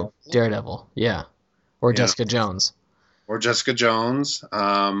 Daredevil, yeah, or Jessica Jones, or Jessica Jones.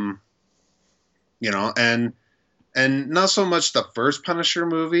 You know, and not so much the first Punisher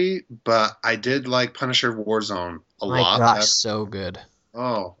movie, but I did like Punisher Warzone a My lot. gosh, so good.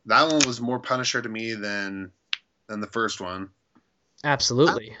 Oh, that one was more Punisher to me than the first one.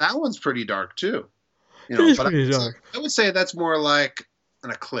 Absolutely. That one's pretty dark too, you It know. is But pretty dark. I would say that's more like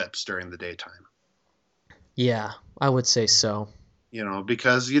an eclipse during the daytime, Yeah, I would say so. you know,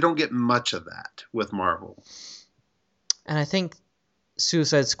 because you don't get much of that with Marvel. And I think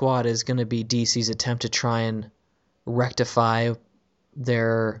Suicide Squad is going to be DC's attempt to try and rectify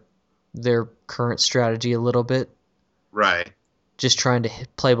their their current strategy a little bit. Right. Just trying to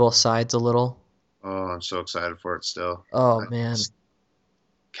play both sides a little. Oh, I'm so excited for it still. Oh man,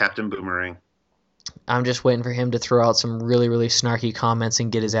 Captain Boomerang. I'm just waiting for him to throw out some really really snarky comments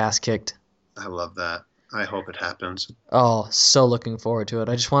and get his ass kicked. I love that. I hope it happens. Oh, so looking forward to it.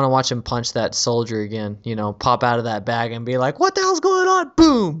 I just want to watch him punch that soldier again, pop out of that bag and be like, "What the hell's going on?"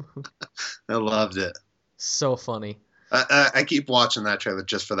 Boom. I loved it. So funny. I keep watching that trailer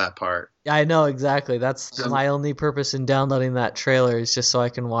just for that part. I know exactly. That's my only purpose in downloading that trailer is just so I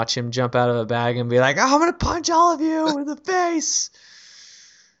can watch him jump out of a bag and be like, "Oh, I'm gonna punch all of you in the face."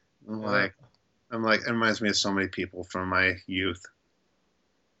 I'm like, it reminds me of so many people from my youth.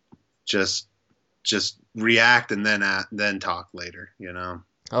 Just react and then talk later, you know.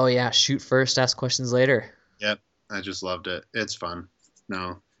 Oh yeah, shoot first, ask questions later. Yep, I just loved it. It's fun.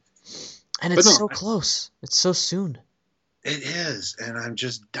 No, and it's so close. It's so soon. It is, and I'm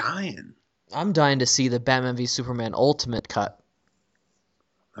just dying. I'm dying to see the Batman v Superman Ultimate Cut.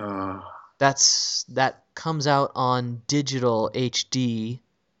 That comes out on digital HD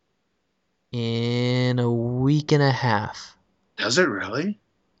in a week and a half. Does it really?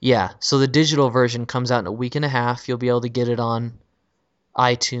 Yeah, so the digital version comes out in a week and a half. You'll be able to get it on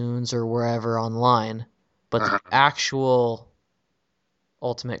iTunes or wherever online. But the actual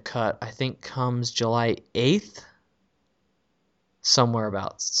Ultimate Cut, I think, comes July 8th. Somewhere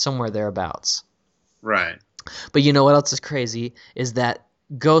thereabouts. Right. But you know what else is crazy is that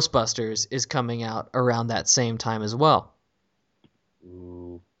Ghostbusters is coming out around that same time as well.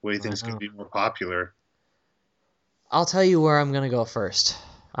 Ooh, what do you think is going to be more popular? I'll tell you where I'm going to go first.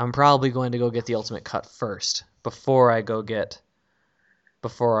 I'm probably going to go get the Ultimate Cut first before I go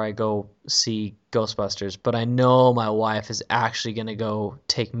see Ghostbusters. But I know my wife is actually going to go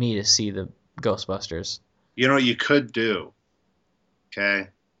take me to see the Ghostbusters. You know what you could do? Okay.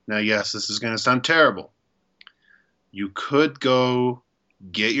 Now, yes, this is going to sound terrible. You could go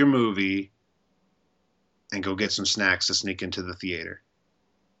get your movie and go get some snacks to sneak into the theater.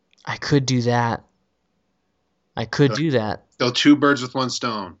 I could do that. Kill two birds with one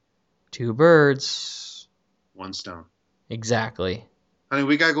stone. 2 birds. 1 stone. Exactly. Honey,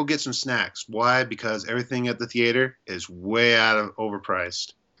 we got to go get some snacks. Why? Because everything at the theater is way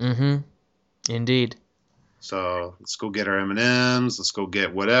overpriced. Mm-hmm. Indeed. So let's go get our M&Ms. Let's go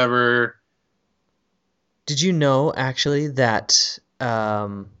get whatever. Did you know, actually, that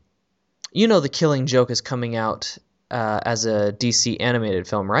The Killing Joke is coming out as a DC animated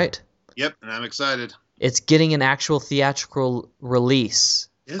film, right? Yep, and I'm excited. It's getting an actual theatrical release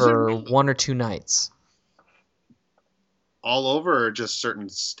for 1 or 2 nights. All over or just certain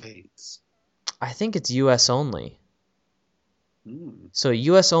states? I think it's U.S. only. Hmm. So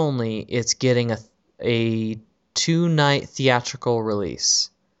U.S. only, it's getting a 2-night theatrical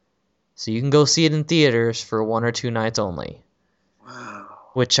release. So you can go see it in theaters for 1 or 2 nights only. Wow.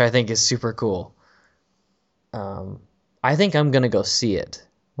 Which I think is super cool. I think I'm going to go see it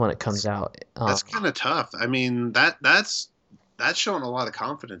when it comes out. That's kind of tough. I mean, that's showing a lot of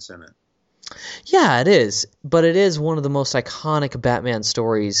confidence in it. Yeah, it is. But it is one of the most iconic Batman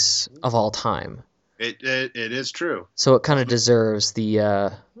stories of all time. It is true. So it kind of deserves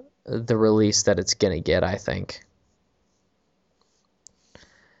the release that it's going to get, I think.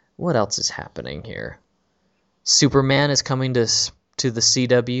 What else is happening here? Superman is coming to the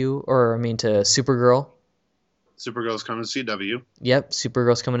CW, to Supergirl. Supergirl's coming to CW. Yep,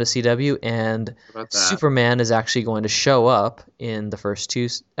 Supergirl's coming to CW, and Superman is actually going to show up in the first 2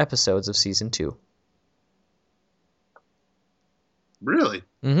 episodes of season 2. Really?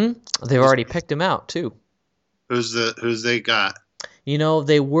 Mm-hmm. They've already picked him out too. Who's they got?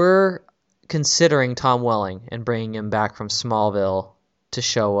 They were considering Tom Welling and bringing him back from Smallville to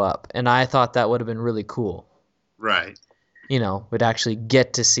show up, and I thought that would have been really cool. Right. We'd actually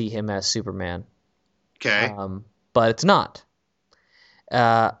get to see him as Superman. Okay. But it's not.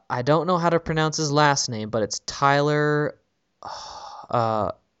 I don't know how to pronounce his last name, but it's Tyler.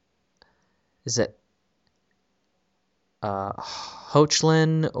 Is it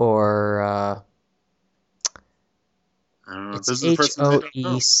Hoechlin or? I don't know. It's This is the first one I don't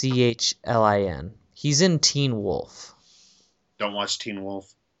know. Hoechlin. He's in Teen Wolf. Don't watch Teen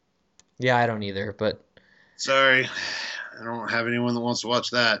Wolf. Yeah, I don't either, but Sorry, I don't have anyone that wants to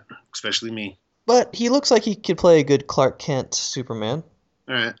watch that, especially me. he looks like he could play a good Clark Kent Superman.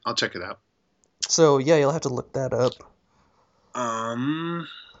 All right, I'll check it out. So yeah, you'll have to look that up.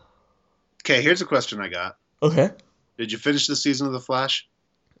 Okay, here's a question I got. Okay. Did you finish the season of The Flash?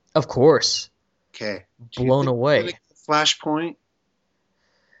 Of course. Okay. Blown away. They're gonna get Flashpoint?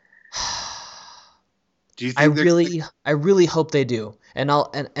 Do you I think really hope they do. And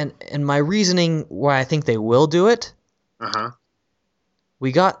and my reasoning why I think they will do it. Uh-huh.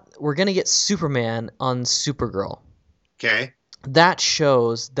 We're gonna get Superman on Supergirl. Okay. That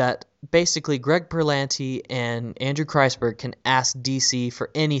shows that basically Greg Berlanti and Andrew Kreisberg can ask DC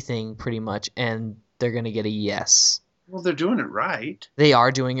for anything pretty much, and they're gonna get a yes. Well, they're doing it right. They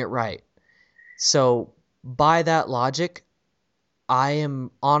are doing it right. So by that logic, I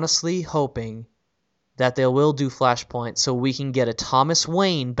am honestly hoping that they will do Flashpoint so we can get a Thomas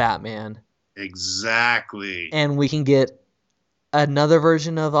Wayne Batman. Exactly. And we can get another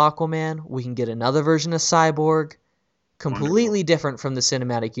version of Aquaman. We can get another version of Cyborg. Completely Wonderful. different from the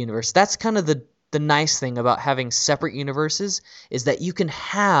cinematic universe. That's kind of the nice thing about having separate universes is that you can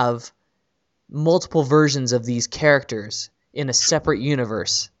have multiple versions of these characters in a separate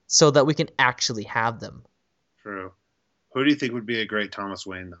universe so that we can actually have them. True. Who do you think would be a great Thomas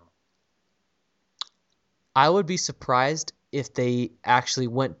Wayne, though? I would be surprised if they actually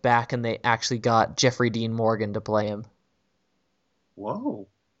went back and they actually got Jeffrey Dean Morgan to play him. Whoa.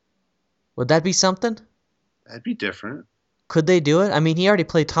 Would that be something? That'd be different. Could they do it? I mean, he already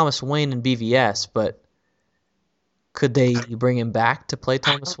played Thomas Wayne in BVS, but could they bring him back to play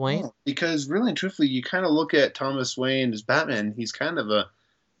Thomas Wayne? Because really and truthfully, you kind of look at Thomas Wayne as Batman. He's kind of a,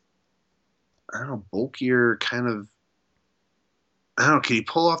 I don't know, bulkier kind of. I don't know. Can he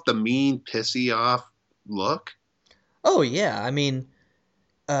pull off the mean, pissy off look? Oh yeah, I mean,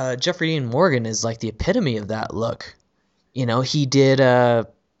 Jeffrey Dean Morgan is like the epitome of that look. You know, he did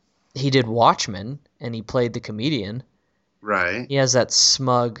Watchmen, and he played the comedian. Right. He has that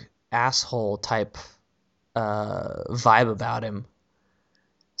smug asshole type vibe about him.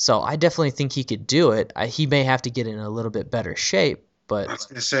 So I definitely think he could do it. He may have to get in a little bit better shape, but I was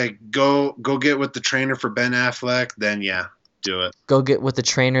gonna say, go get with the trainer for Ben Affleck. Then yeah, do it. go get with the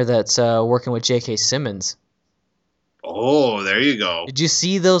trainer that's working with J.K. Simmons. Oh, there you go. Did you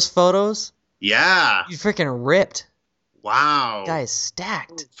see those photos? Yeah. He's freaking ripped. Wow. Guy is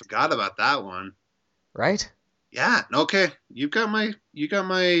stacked. Forgot about that one. Right? Yeah. Okay. You got my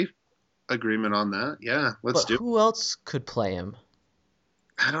agreement on that. Yeah. Let's do it. Who else could play him?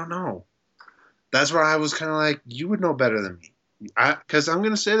 I don't know. That's where I was kind of like, you would know better than me. Because I'm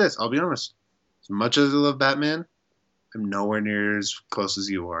going to say this. I'll be honest. As much as I love Batman, I'm nowhere near as close as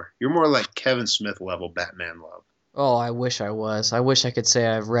you are. You're more like Kevin Smith level Batman love. Oh, I wish I was. I wish I could say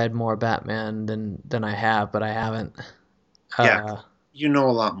I've read more Batman than I have, but I haven't. Yeah. You know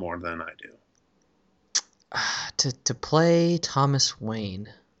a lot more than I do. To play Thomas Wayne,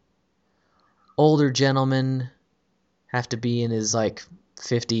 older gentleman, have to be in his like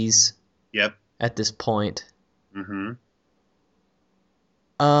 50s. Yep. At this point. Mm-hmm.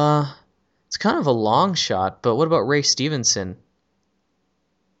 It's kind of a long shot, but what about Ray Stevenson?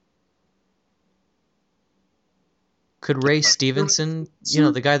 Could Ray Stevenson,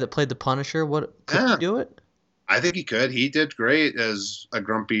 the guy that played the Punisher, could he do it? I think he could. He did great as a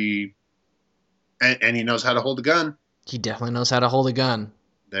grumpy, and he knows how to hold a gun. He definitely knows how to hold a gun.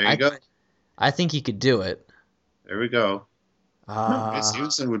 There you go. I think he could do it. There we go. Ray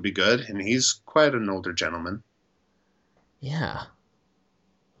Stevenson would be good, and he's quite an older gentleman. Yeah.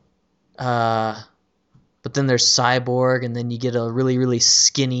 But then there's Cyborg, and then you get a really, really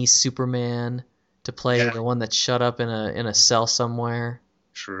skinny Superman to play the one that's shut up in a cell somewhere.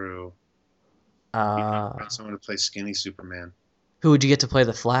 True. Someone to play skinny Superman. Who would you get to play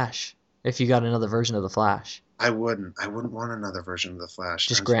the Flash if you got another version of the Flash? I wouldn't want another version of the Flash.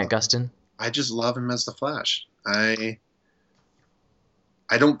 Just Grant Gustin? I just love him as the Flash. I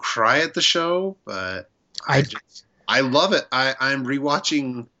don't cry at the show, but I love it. I'm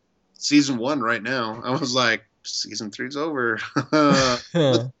rewatching season 1 right now. I was like, season 3's over.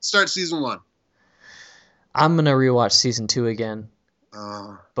 Let's start season 1. I'm gonna rewatch season 2 again.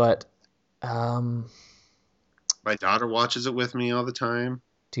 But my daughter watches it with me all the time.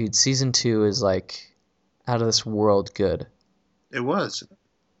 Dude, season 2 is like out of this world good. It was.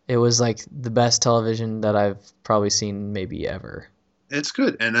 It was like the best television that I've probably seen maybe ever. It's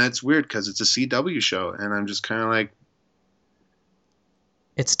good, and that's weird because it's a CW show, and I'm just kind of like,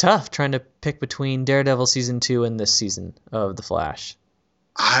 It's tough trying to pick between Daredevil season 2 and this season of The Flash.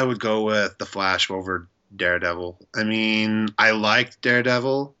 I would go with The Flash over Daredevil. I mean, I liked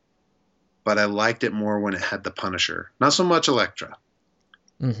Daredevil, but I liked it more when it had the Punisher. Not so much Elektra.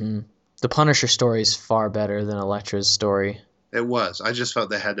 Mm-hmm. The Punisher story is far better than Elektra's story. It was. I just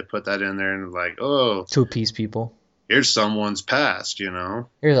felt they had to put that in there and like, oh, To appease people. here's someone's past, you know?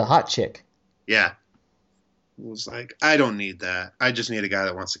 Here's a hot chick. Yeah. It was like, I don't need that. I just need a guy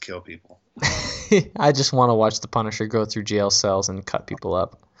that wants to kill people. I just want to watch the Punisher go through jail cells and cut people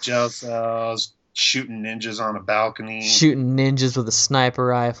up. Jail cells, shooting ninjas on a balcony. Shooting ninjas with a sniper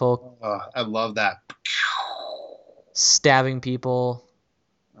rifle. I love that. Stabbing people.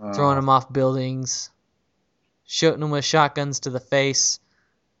 Throwing them off buildings. Shooting them with shotguns to the face.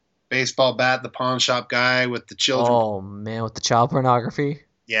 Baseball bat, the pawn shop guy with the children. Oh, man, with the child pornography.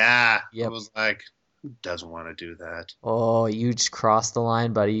 Yeah. Yep. I was like, who doesn't want to do that? Oh, you just crossed the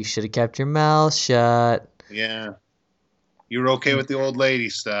line, buddy. You should have kept your mouth shut. Yeah. You were okay with the old lady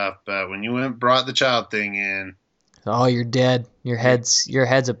stuff, but when you brought the child thing in, oh, you're dead. Your head's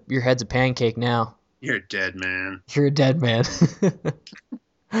a pancake now. you're dead, man. You're a dead man.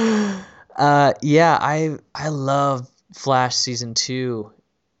 Yeah, I love Flash season 2,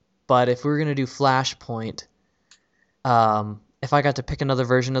 but if we were gonna do Flashpoint, if I got to pick another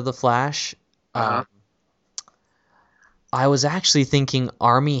version of the Flash, I was actually thinking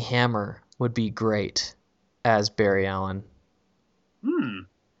Armie Hammer would be great as Barry Allen.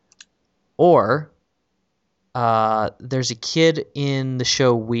 Or there's a kid in the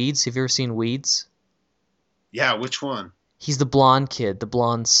show Weeds. Have you ever seen Weeds? Yeah, which one? He's the blonde kid, the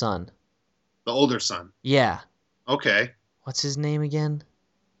blonde son. The older son. Yeah. Okay. What's his name again?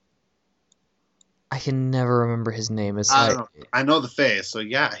 I can never remember his name. It's I know the face, so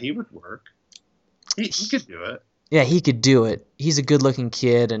yeah, he would work. He could do it. Yeah, he could do it. He's a good-looking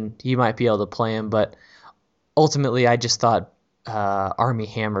kid, and he might be able to play him. But ultimately, I just thought Armie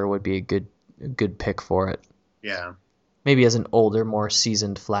Hammer would be a good pick for it. Yeah. Maybe as an older, more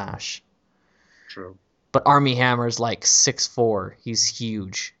seasoned Flash. True. But Armie Hammer's like 6'4". He's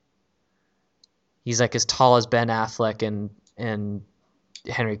huge. He's like as tall as Ben Affleck and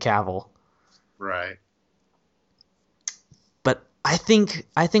Henry Cavill. Right. But I think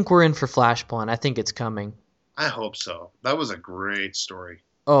we're in for Flashpoint. I think it's coming. I hope so. That was a great story.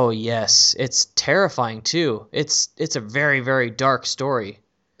 Oh yes, it's terrifying too. It's a very, very dark story.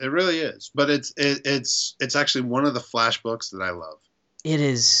 It really is, but it's actually one of the Flash books that I love. It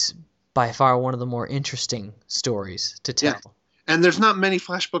is by far one of the more interesting stories to tell. Yeah. And there's not many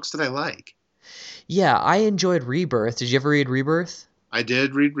Flash books that I like. Yeah, I enjoyed Rebirth. Did you ever read Rebirth? I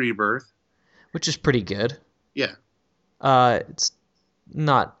did read Rebirth. Which is pretty good. Yeah. It's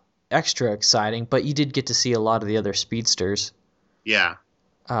not extra exciting, but you did get to see a lot of the other speedsters. Yeah.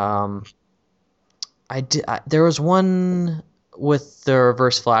 There was one with the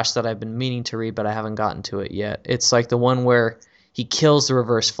Reverse Flash that I've been meaning to read, but I haven't gotten to it yet. It's like the one where he kills the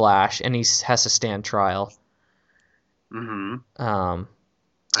Reverse Flash and he has to stand trial. Mm-hmm. I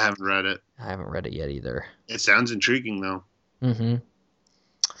haven't read it. I haven't read it yet either. It sounds intriguing, though. Mm-hmm.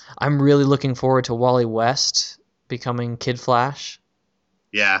 I'm really looking forward to Wally West becoming Kid Flash.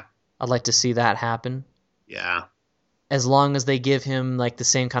 Yeah. I'd like to see that happen. Yeah. As long as they give him like the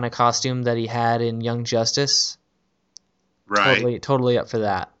same kind of costume that he had in Young Justice. Right. Totally up for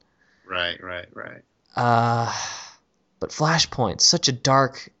that. Right. But Flashpoint, such a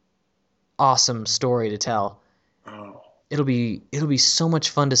dark, awesome story to tell. Oh. It'll be so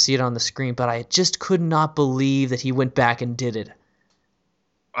much fun to see it on the screen, but I just could not believe that he went back and did it.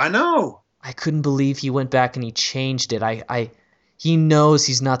 I know. I couldn't believe he went back and he changed it. He knows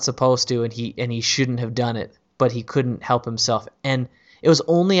he's not supposed to, and he shouldn't have done it, but he couldn't help himself. And it was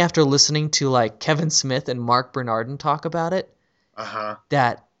only after listening to like Kevin Smith and Mark Bernardin talk about it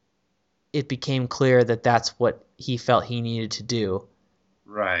that it became clear that that's what he felt he needed to do.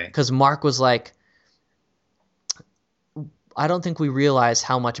 Right. Because Mark was like, I don't think we realize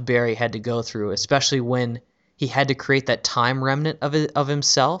how much Barry had to go through, especially when he had to create that time remnant of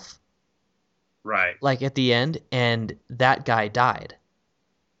himself. Right. Like at the end, and that guy died.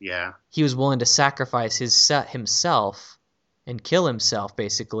 Yeah. He was willing to sacrifice himself and kill himself,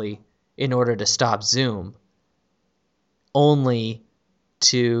 basically, in order to stop Zoom. Only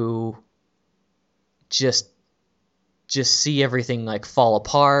to just see everything like fall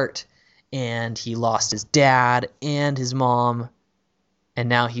apart, and he lost his dad and his mom, and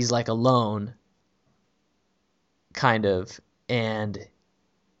now he's like alone, kind of, and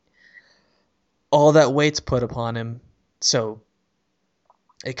all that weight's put upon him. So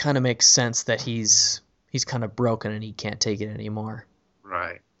it kind of makes sense that he's kind of broken and he can't take it anymore.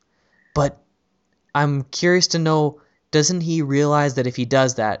 Right. But I'm curious to know, doesn't he realize that if he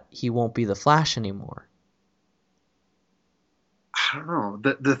does that, he won't be the Flash anymore? I don't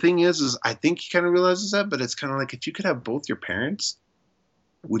know. The thing is I think he kind of realizes that, but it's kind of like if you could have both your parents,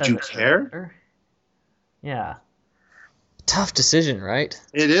 would you Doesn't care? matter. Yeah. Tough decision, right?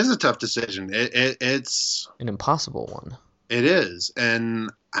 It is a tough decision. It's An impossible one. it is,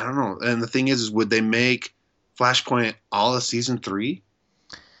 and I don't know. And the thing is would they make Flashpoint all of season 3?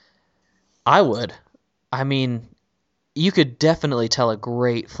 I would. I mean, you could definitely tell a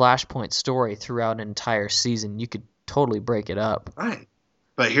great Flashpoint story throughout an entire season. You could totally break it up. Right.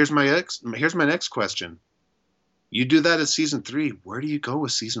 But here's my next question. You do that as season 3. Where do you go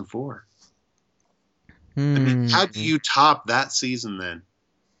with season 4? I mean, how do you top that season then?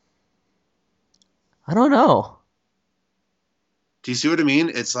 I don't know. Do you see what I mean?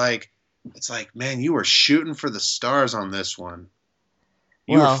 It's like, man, you were shooting for the stars on this one.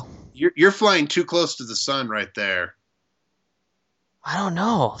 You're flying too close to the sun right there. I don't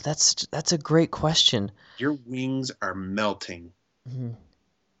know. That's a great question. Your wings are melting. Mm-hmm.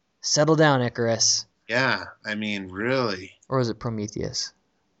 Settle down, Icarus. Yeah, I mean, really. Or was it Prometheus?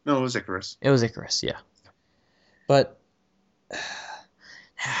 No, it was Icarus. It was Icarus, yeah. But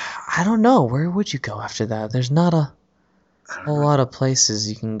I don't know. Where would you go after that? There's not a whole lot of places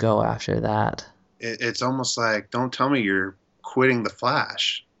you can go after that. It's almost like, don't tell me you're quitting the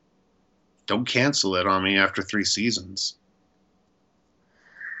Flash. Don't cancel it on me after 3 seasons.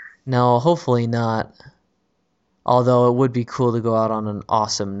 No, hopefully not. Although it would be cool to go out on an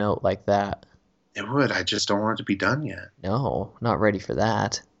awesome note like that. It would. I just don't want it to be done yet. No, not ready for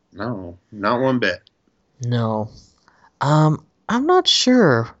that. No, not one bit. No. I'm not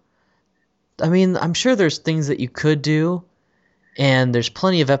sure. I mean, I'm sure there's things that you could do, and there's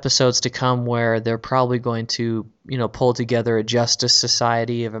plenty of episodes to come where they're probably going to, pull together a Justice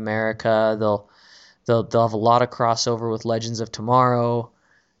Society of America. They'll have a lot of crossover with Legends of Tomorrow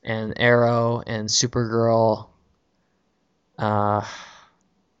and Arrow and Supergirl. I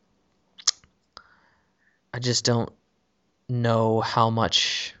just don't know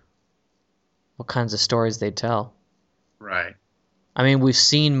what kinds of stories they tell. Right. I mean, we've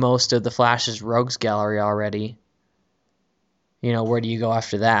seen most of the Flash's Rogues Gallery already. Where do you go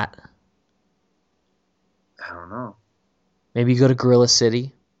after that? I don't know. Maybe you go to Gorilla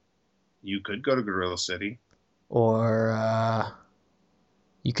City. You could go to Gorilla City. Or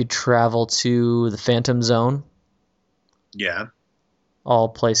you could travel to the Phantom Zone. Yeah. All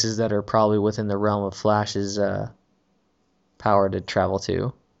places that are probably within the realm of Flash's power to travel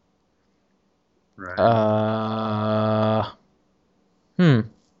to. Right.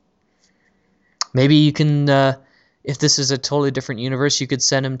 Maybe you can, if this is a totally different universe, you could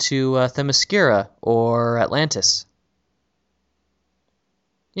send him to Themyscira or Atlantis.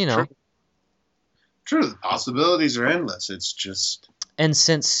 True. The possibilities are endless. It's just... And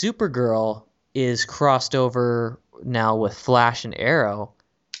since Supergirl is crossed over now with Flash and Arrow,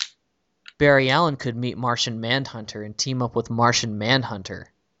 Barry Allen could meet Martian Manhunter and team up with Martian Manhunter.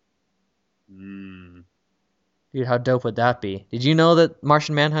 Dude, how dope would that be? Did you know that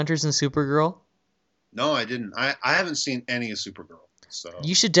Martian Manhunter's in Supergirl? No, I didn't. I haven't seen any of Supergirl. So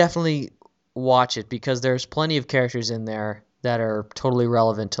You should definitely watch it because there's plenty of characters in there that are totally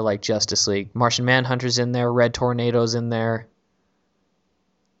relevant to like Justice League. Martian Manhunter's in there, Red Tornado's in there.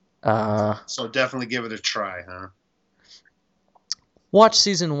 So definitely give it a try, huh? Watch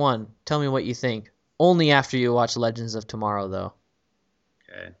season 1. Tell me what you think. Only after you watch Legends of Tomorrow, though.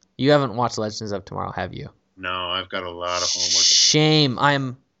 Okay. You haven't watched Legends of Tomorrow, have you? No, I've got a lot of homework. Shame.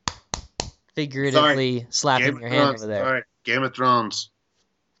 I'm figuratively slapping your hand over there. Sorry. Game of Thrones.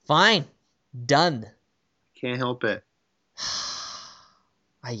 Fine. Done. Can't help it.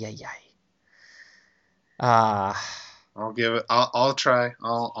 Ay. I'll give it. I'll try.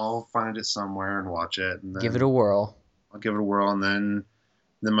 I'll find it somewhere and watch it. And then Give it a whirl. I'll give it a whirl, and then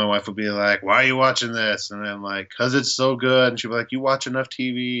my wife will be like, "Why are you watching this?" And I'm like, "Cause it's so good." And she'll be like, "You watch enough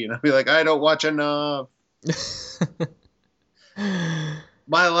TV?" And I'll be like, "I don't watch enough.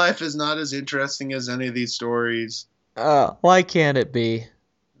 My life is not as interesting as any of these stories." Why can't it be?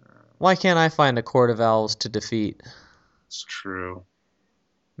 Why can't I find a Court of Owls to defeat? It's true.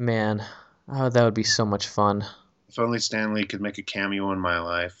 Man, that would be so much fun. If only Stan Lee could make a cameo in my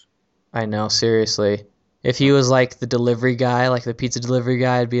life. I know, seriously. If he was like the delivery guy, like the pizza delivery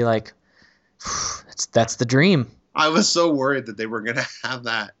guy, I'd be like, that's the dream. I was so worried that they were going to have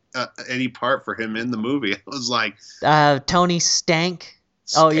that any part for him in the movie. I was like... Tony Stank.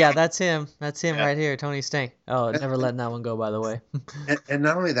 Oh, yeah, that's him. That's him right here, Tony Stank. Oh, never letting that one go, by the way. and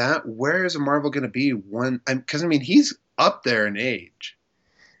not only that, where is Marvel going to be when... Because, I mean, he's up there in age.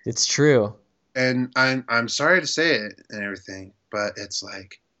 It's true. And I'm sorry to say it and everything, but it's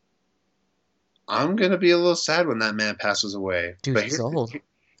like I'm gonna be a little sad when that man passes away. Dude, But he's old.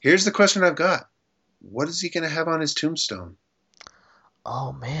 here's the question I've got: what is he gonna have on his tombstone?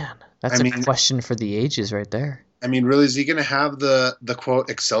 Oh man, I that's a mean, question for the ages right there. really, is he gonna have the quote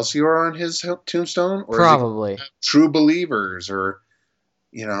Excelsior on his tombstone, or is he gonna Probably. have True Believers, or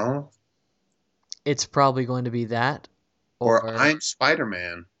you know, It's probably going to be that, or or I'm Spider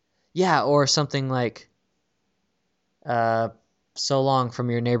Man? yeah, or something like uh, "So Long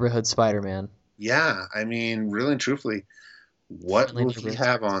from Your Neighborhood Spider-Man." Yeah, I mean, really and truthfully, what Friendly will he neighborhood.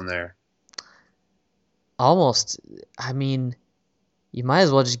 have on there? Almost. I mean, you might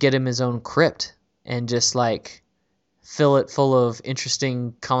as well just get him his own crypt and just like fill it full of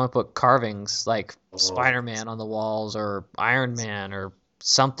interesting comic book carvings, like Oh, Spider-Man on the walls or Iron Man or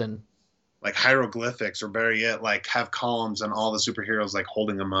something. like hieroglyphics, or better yet, like have columns and all the superheroes like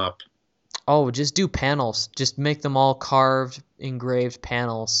holding them up. Oh, just do panels. Just make them all carved, engraved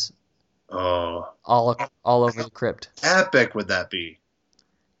panels Oh, all over the crypt. epic would that be?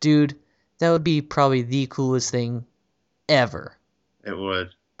 Dude, that would be probably the coolest thing ever. It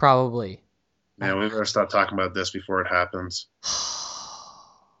would. Probably. Man, we better stop talking about this before it happens.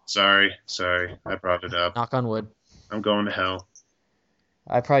 Sorry, I brought it up. Knock on wood. I'm going to hell.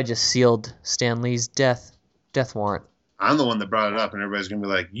 I probably just sealed Stan Lee's death warrant. I'm the one that brought it up, and everybody's gonna be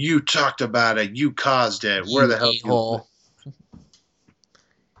like, "You talked about it. You caused it. Where You the hell do you live?" a-hole.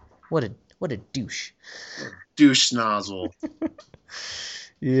 What a douche. Douche snozzle.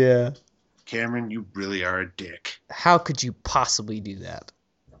 Yeah. Cameron, you really are a dick. How could you possibly do that?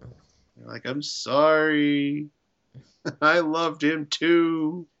 You're like, I'm sorry. I loved him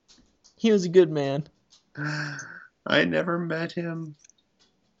too. He was a good man. I never met him.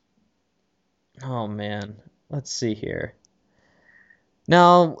 Oh man. Let's see here.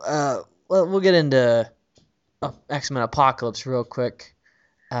 Now, we'll get into X-Men Apocalypse real quick.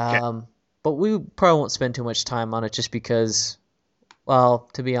 Okay. But we probably won't spend too much time on it just because, well,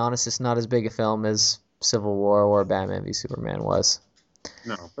 to be honest, it's not as big a film as Civil War or Batman v Superman was.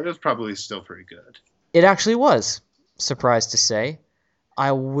 No, but it was probably still pretty good. It actually was, surprised to say.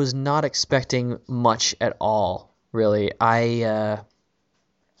 I was not expecting much at all, really. I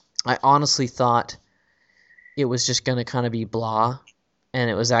honestly thought it was just going to kind of be blah,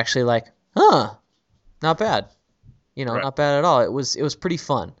 and it was actually like, huh, not bad. Right. Not bad at all. It was pretty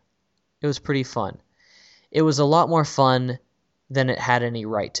fun. It was pretty fun. It was a lot more fun than it had any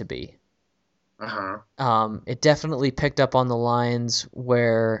right to be. It definitely picked up on the lines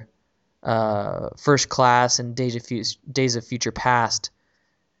where First Class and Days of Future Past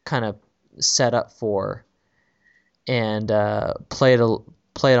kind of set up for, and played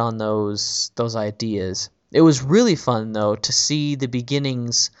on those ideas. It was really fun though to see the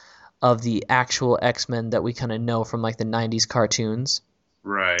beginnings of the actual X-Men that we kind of know from like the 90s cartoons.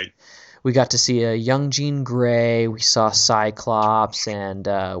 Right. We got to see a young Jean Grey, we saw Cyclops, and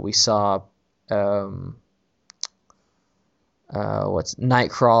we saw what's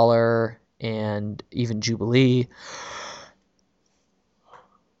Nightcrawler and even Jubilee.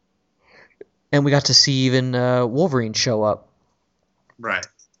 And we got to see even Wolverine show up. Right.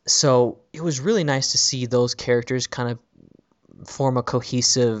 So it was really nice to see those characters kind of form a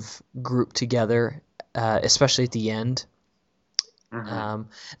cohesive group together, especially at the end. Mm-hmm.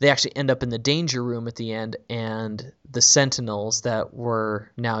 They actually end up in the Danger Room at the end, and the Sentinels that we're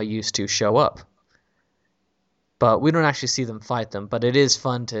now used to show up. But we don't actually see them fight them, but it is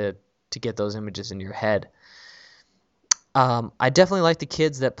fun to get those images in your head. I definitely like the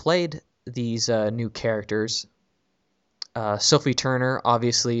kids that played these new characters. Sophie Turner,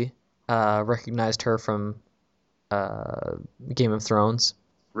 obviously, recognized her from Game of Thrones.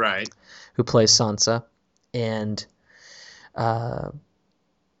 Right. Who plays Sansa. And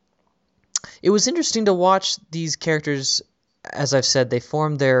it was interesting to watch these characters. As I've said, they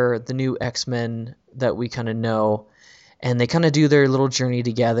form the new X-Men that we kind of know, and they kind of do their little journey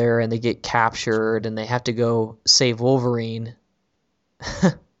together, and they get captured, and they have to go save Wolverine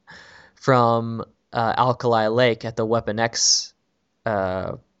from Alkali Lake at the Weapon X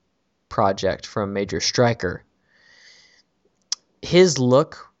project from Major Stryker. His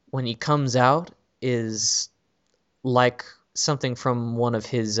look when he comes out is like something from one of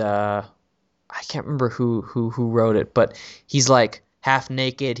his I can't remember who wrote it, but he's like half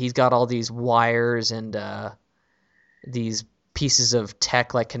naked. He's got all these wires and these pieces of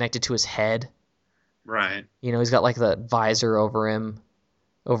tech like connected to his head. Right. He's got like the visor over him,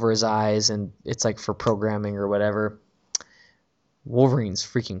 over his eyes, and it's like for programming or whatever. Wolverine's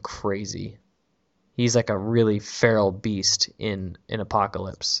freaking crazy. He's like a really feral beast in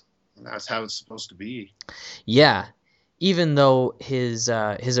Apocalypse. That's how it's supposed to be. Yeah, even though his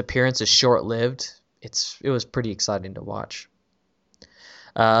appearance is short lived, it was pretty exciting to watch.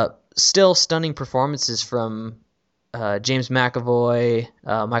 Still stunning performances from James McAvoy,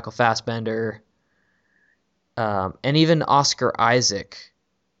 Michael Fassbender, and even Oscar Isaac.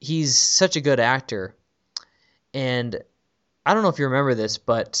 He's such a good actor. And I don't know if you remember this,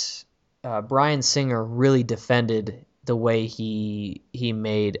 but Bryan Singer really defended the way he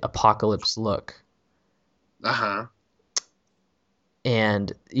made Apocalypse look. Uh-huh.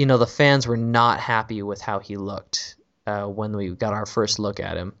 And, the fans were not happy with how he looked when we got our first look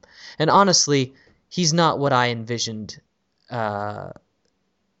at him. And honestly, he's not what I envisioned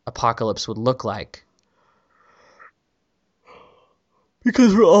Apocalypse would look like.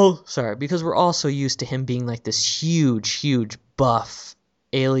 Because we're all so used to him being like this huge, buff,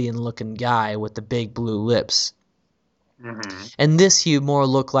 alien-looking guy with the big blue lips. Mm-hmm. And this he more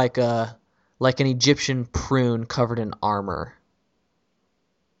looked like an Egyptian prune covered in armor.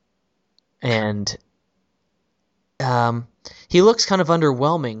 And he looks kind of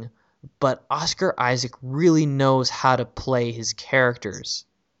underwhelming, but Oscar Isaac really knows how to play his characters.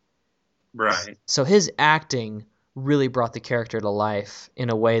 Right. So his acting really brought the character to life in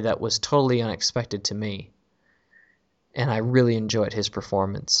a way that was totally unexpected to me. And I really enjoyed his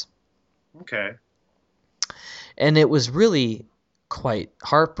performance. Okay. And it was really quite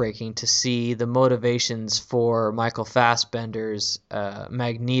heartbreaking to see the motivations for Michael Fassbender's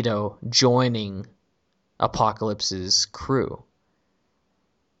Magneto joining Apocalypse's crew.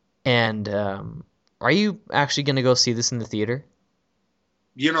 And are you actually going to go see this in the theater?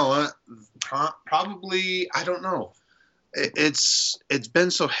 You know what? Probably. I don't know. It's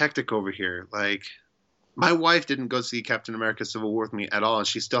been so hectic over here. Like, my wife didn't go see Captain America: Civil War with me at all, and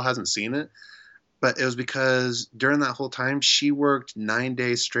she still hasn't seen it. But it was because during that whole time, she worked 9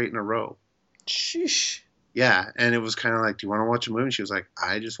 days straight in a row. Sheesh. Yeah, and it was kind of like, do you want to watch a movie? And she was like,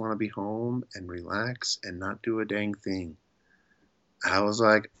 I just want to be home and relax and not do a dang thing. I was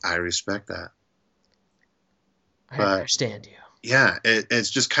like, I respect that. I understand you. Yeah,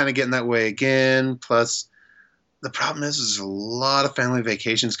 it's just kind of getting that way again. Plus, the problem is there's a lot of family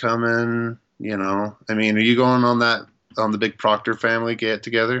vacations coming. I mean, are you going on the big Proctor family get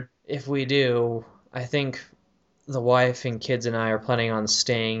together? If we do, I think the wife and kids and I are planning on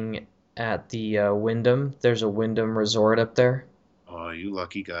staying at the Wyndham. There's a Wyndham resort up there. Oh, you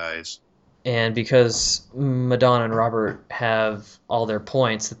lucky guys. And because Madonna and Robert have all their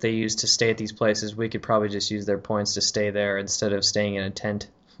points that they use to stay at these places, we could probably just use their points to stay there instead of staying in a tent.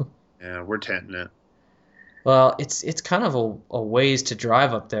 Yeah, we're tenting it. Well, it's kind of a ways to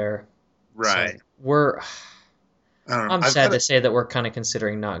drive up there. Right. So I don't know. I'm sad to say that we're kind of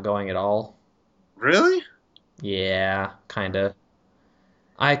considering not going at all. Really? Yeah, kind of.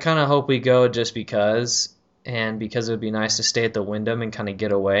 I kind of hope we go just because, and because it would be nice to stay at the Wyndham and kind of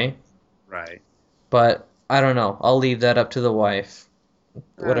get away. Right. But I don't know. I'll leave that up to the wife.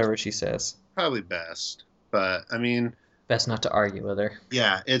 Whatever she says. Probably best. But, I mean... Best not to argue with her.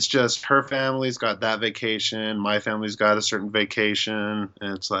 Yeah, it's just her family's got that vacation. My family's got a certain vacation.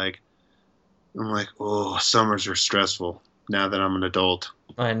 And it's like... I'm like, oh, summers are stressful now that I'm an adult.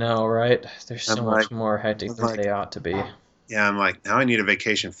 I know, right? They're so much more hectic than they ought to be. Yeah, I'm like, now I need a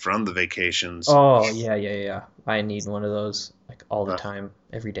vacation from the vacations. Oh, yeah. I need one of those, like, all the time,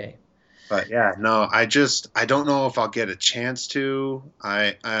 every day. But yeah, no, I don't know if I'll get a chance to.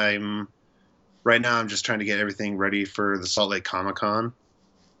 I'm right now I'm just trying to get everything ready for the Salt Lake Comic-Con.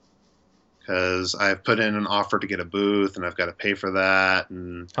 Because I've put in an offer to get a booth and I've got to pay for that.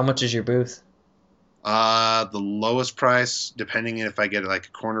 And how much is your booth? The lowest price, depending if I get like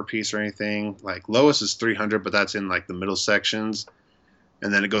a corner piece or anything, like lowest is $300, but that's in like the middle sections,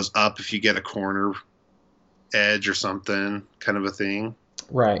 and then it goes up if you get a corner edge or something, kind of a thing.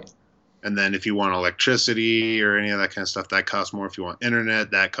 Right. And then if you want electricity or any of that kind of stuff, that costs more. If you want internet,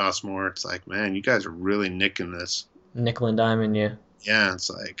 that costs more. It's like, man, you guys are really nicking this. Nickel and diming you. Yeah,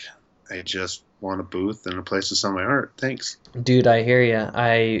 it's like, I just want a booth and a place to sell my art. Thanks. Dude, I hear you.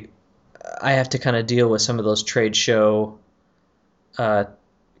 I have to kind of deal with some of those trade show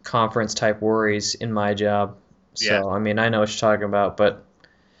conference type worries in my job. So, yeah. I mean, I know what you're talking about, but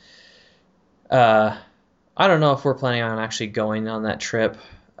I don't know if we're planning on actually going on that trip.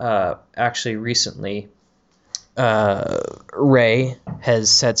 Actually, recently, Ray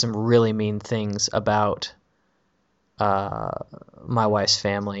has said some really mean things about my wife's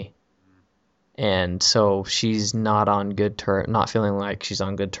family. And so she's not on good not feeling like she's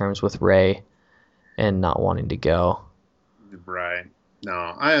on good terms with Ray and not wanting to go. Right. No,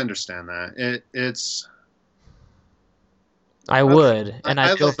 I understand that. It's I I like would, and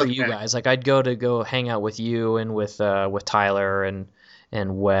I I'd go like for the you fact. guys. Like I'd go to go hang out with you and with Tyler and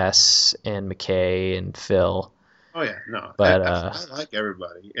Wes and McKay and Phil. Oh yeah, no, But I like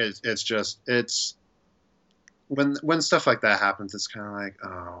everybody. It's just it's when stuff like that happens, it's kind of like,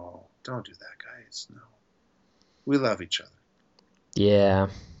 oh, don't do that, guys. No, we love each other. yeah,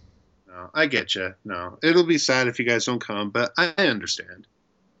 No, I get you. No, it'll be sad if you guys don't come, but I understand.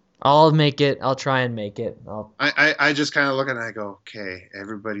 I'll make it. I'll try and make it. I'll. I just kind of look at it and I go, okay,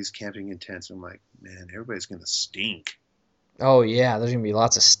 everybody's camping in tents. I'm like, man, everybody's gonna stink. Oh yeah, there's gonna be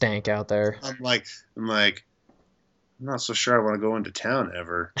lots of stank out there. I'm like, I'm not so sure I want to go into town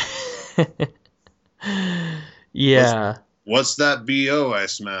ever. What's Yeah. what's that BO I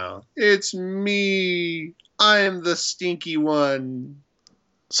smell? It's me. I am the stinky one.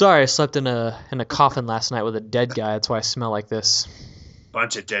 Sorry, I slept in a coffin last night with a dead guy. That's why I smell like this.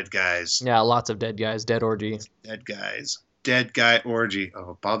 Bunch of dead guys. Yeah, lots of dead guys. Dead orgy. Dead guys. Dead guy orgy.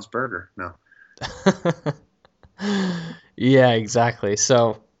 Oh, Bob's Burger. No. Yeah, exactly.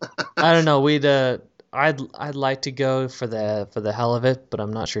 So I don't know. I'd like to go for the hell of it, but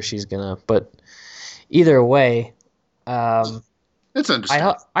I'm not sure she's gonna. But either way, um, It's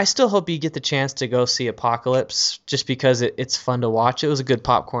understandable. I still hope you get the chance to go see Apocalypse, just because it's fun to watch. It was a good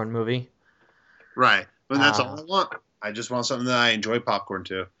popcorn movie. Right. But that's all Uh, I want. I just want something that I enjoy popcorn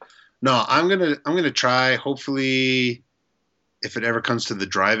too. No, I'm gonna try. Hopefully, if it ever comes to the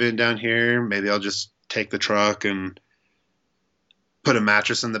drive-in down here, maybe I'll just take the truck and put a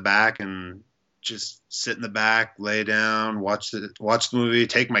mattress in the back and just sit in the back, lay down, watch the movie,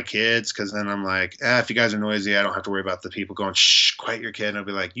 take my kids, because then I'm like, if you guys are noisy, I don't have to worry about the people going, shh, quiet your kid. And I'll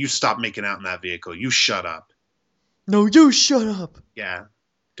be like, you stop making out in that vehicle. You shut up. no, you shut up. Yeah.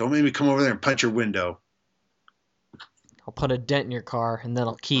 Don't make me come over there and punch your window. I'll put a dent in your car and then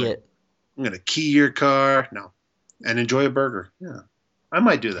I'll key I'm it. gonna key your car. No. And enjoy a burger. Yeah. I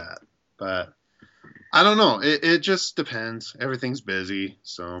might do that. But I don't know. It just depends. Everything's busy.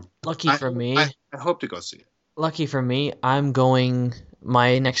 So Lucky for I me, hope to go see it. lucky for me, I'm going.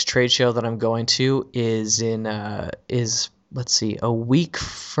 My next trade show that I'm going to is let's see, a week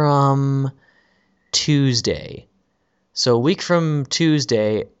from Tuesday. So a week from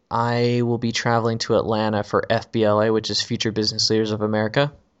Tuesday, I will be traveling to Atlanta for FBLA, which is Future Business Leaders of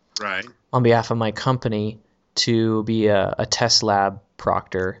America, Right. on behalf of my company to be a test lab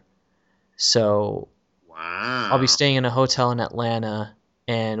proctor. So I'll be Wow. staying in a hotel in Atlanta,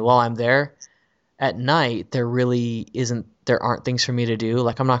 and while I'm there at night, there aren't things for me to do.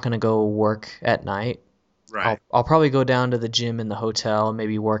 Like I'm not gonna go work at night. Right. I'll probably go down to the gym in the hotel,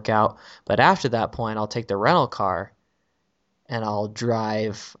 maybe work out. But after that point, I'll take the rental car and I'll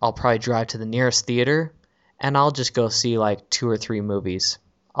drive. I'll probably drive to the nearest theater, and I'll just go see like two or three movies.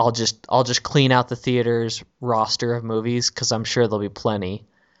 I'll just clean out the theater's roster of movies because I'm sure there'll be plenty.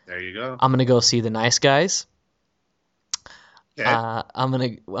 There you go. I'm gonna go see The Nice Guys. Okay. I'm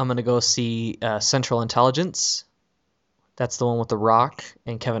gonna go see Central Intelligence. That's the one with The Rock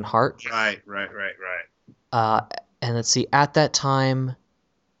and Kevin Hart. Right. Uh, and let's see, around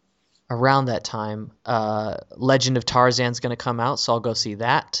that time, Legend of Tarzan's gonna come out, so I'll go see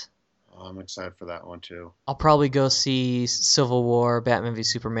that. Oh, I'm excited for that one too. I'll probably go see Civil War, Batman v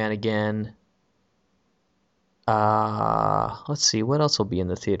Superman again. Let's see, what else will be in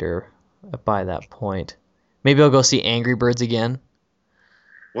the theater by that point? Maybe I'll go see Angry Birds again.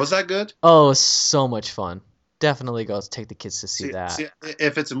 Was that good? Oh, so much fun. Definitely go take the kids to see that. See,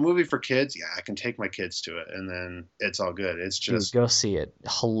 if it's a movie for kids, yeah, I can take my kids to it, and then it's all good. It's Dude, just go see it.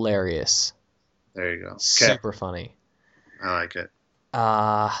 Hilarious. there you go. Okay, Super funny. I like it.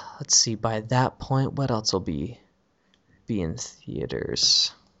 Let's see, by that point, what else will be in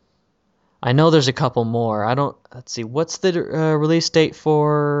theaters? I know there's a couple more. Let's see, what's the release date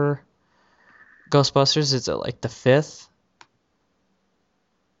for Ghostbusters? Is it like the 5th?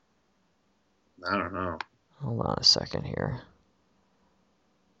 I don't know. Hold on a second here.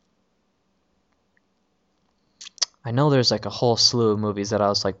 I know there's like a whole slew of movies that I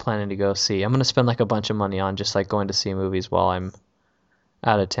was like planning to go see. I'm gonna spend like a bunch of money on just like going to see movies while I'm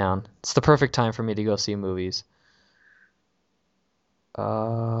out of town. It's the perfect time for me to go see movies.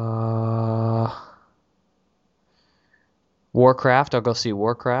 Uh, Warcraft. I'll go see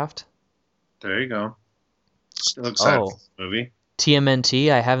Warcraft. There you go. Still excited for Oh, this movie.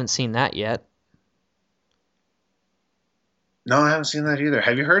 TMNT. I haven't seen that yet. No, I haven't seen that either.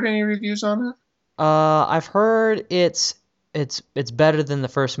 Have you heard any reviews on it? I've heard it's better than the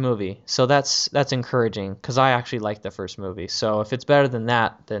first movie, so that's encouraging because I actually liked the first movie. So if it's better than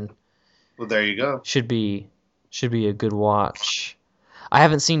that, then Well, there you go. should be a good watch. I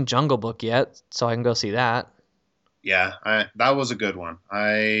haven't seen Jungle Book yet, so I can go see that. Yeah, that was a good one.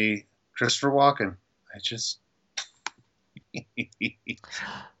 Christopher Walken. I just.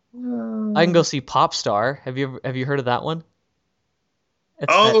 I can go see Popstar. Have you heard of that one?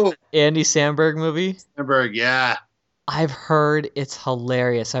 It's that Oh, Andy Samberg movie. Hamburg. Yeah, I've heard it's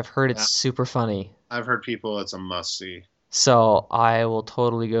hilarious. I've heard it's yeah. super funny. I've heard people. It's a must see. So I will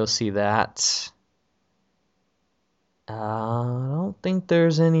totally go see that. I don't think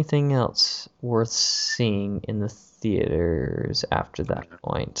there's anything else worth seeing in the theaters after that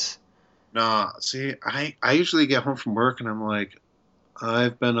point. No, see, I usually get home from work and I'm like,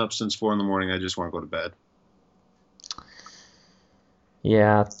 I've been up since 4 in the morning. I just want to go to bed.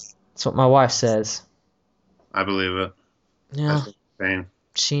 Yeah, that's what my wife says. I believe it. Yeah, That's pain.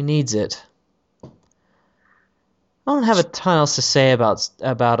 she needs it. I don't have a ton else to say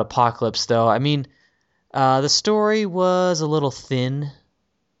about Apocalypse, though. I mean, the story was a little thin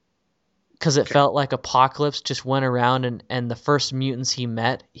because it Okay. felt like Apocalypse just went around and the first mutants he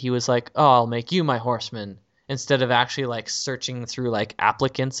met, he was like, "Oh, I'll make you my horseman," instead of actually like searching through like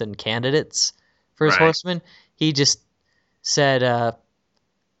applicants and candidates for his Right, horseman. He just said,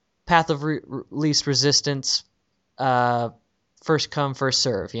 "Path of least resistance, uh, first come, first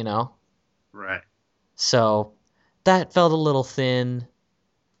serve," you know. right. So that felt a little thin.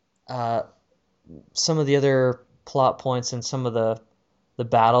 Uh, some of the other plot points and some of the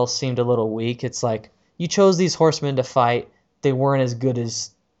battles seemed a little weak. It's like you chose these horsemen to fight. They weren't as good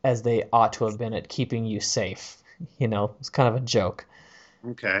as they ought to have been at keeping you safe. You know, it's kind of a joke.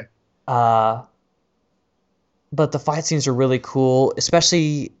 Okay. Uh, but the fight scenes are really cool,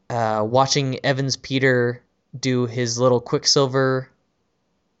 especially watching Evans Peter do his little Quicksilver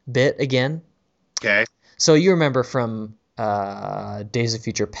bit again. Okay. So you remember from Days of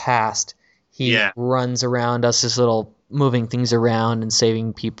Future Past, he Yeah. runs around, does his little moving things around and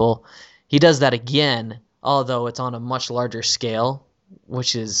saving people. He does that again, although it's on a much larger scale,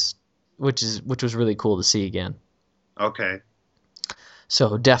 which was really cool to see again. Okay.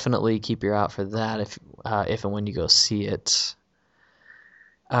 So definitely keep your eye out for that if and when you go see it.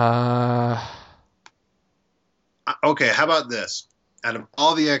 Uh, Okay. How about this? Out of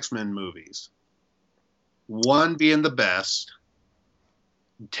all the X-Men movies, one being the best,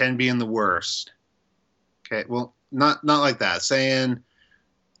 10 being the worst. Okay. Well, not like that. Saying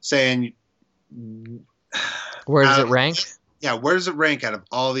where does out it of, rank? yeah, where does it rank out of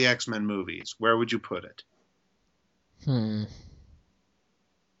all the X-Men movies? Where would you put it? Hmm.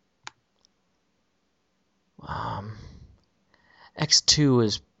 Um,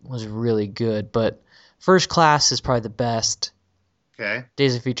 X2 was really good, but First Class is probably the best. Okay.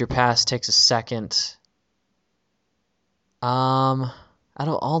 Days of Future Past takes a second. Out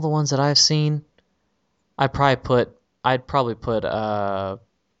of all the ones that I've seen, I'd probably put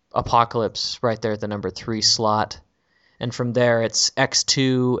Apocalypse right there at the number 3 slot, and from there it's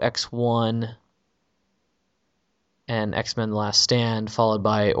X2, X1, and X-Men: The Last Stand, followed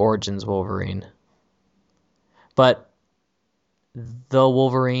by Origins Wolverine. But the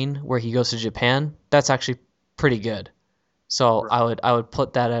Wolverine where he goes to Japan, that's actually pretty good. So Right. I would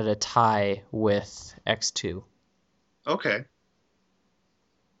put that at a tie with X2. Okay.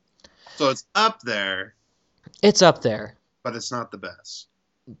 So it's up there, It's up there. but it's not the best.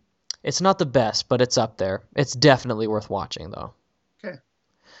 It's not the best, but it's up there. It's definitely worth watching though. Okay.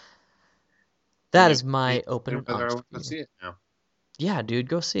 That Maybe is my open and whether I honest want to opinion. see it now. Yeah, dude,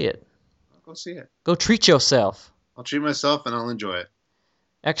 go see it. I'll go see it. Go treat yourself. I'll treat myself and I'll enjoy it.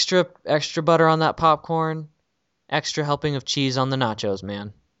 Extra butter on that popcorn. Extra helping of cheese on the nachos,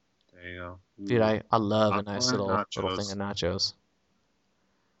 man. There you go. Dude, Ooh, I love a nice popcorn little thing nachos. of nachos.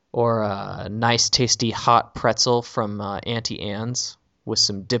 Or a nice tasty hot pretzel from Auntie Anne's with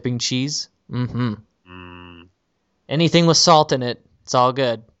some dipping cheese. Mm-hmm. Mm, Anything with salt in it, it's all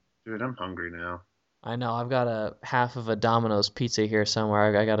good. dude, I'm hungry now. I know, I've got a half of a Domino's pizza here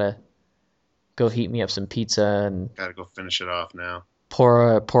somewhere. I gotta go heat me up some pizza and Gotta go finish it off now.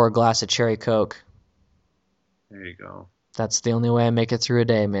 pour a glass of cherry Coke. There you go. That's the only way I make it through a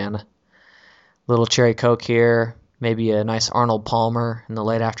day, man. Little cherry Coke here, maybe a nice Arnold Palmer in the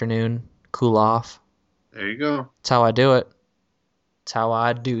late afternoon, cool off. There you go. That's how I do it. That's how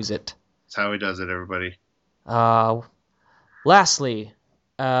I do's it. That's how he does it, everybody. Lastly,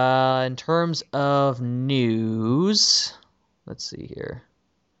 in terms of news, let's see here.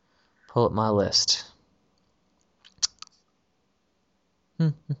 Pull up my list.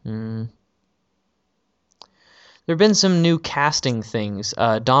 There have been some new casting things.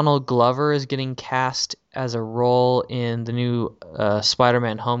 Donald Glover is getting cast as a role in the new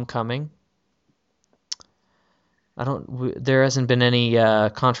Spider-Man Homecoming. There hasn't been any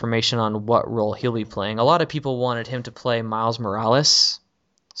confirmation on what role he'll be playing. A lot of people wanted him to play Miles Morales,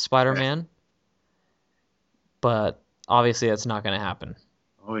 Spider-Man, but obviously that's not going to happen.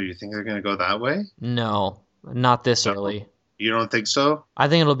 Oh, you think they're gonna go that way? No, not this No, early. you don't think so? I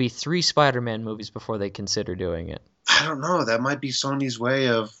think it'll be 3 Spider-Man movies before they consider doing it. I don't know. That might be Sony's way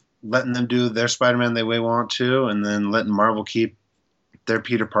of letting them do their Spider-Man they way want to, and then letting Marvel keep their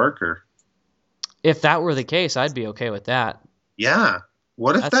Peter Parker. If that were the case, I'd be okay with that. Yeah.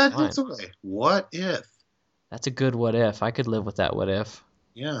 What if That's that fine. gets away? What if? That's a good what if. I could live with that what if.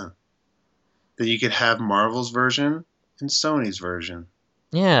 Yeah. Then you could have Marvel's version and Sony's version.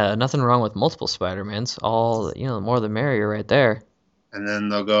 Yeah, nothing wrong with multiple Spider-Mans. All, the more the merrier right there. And then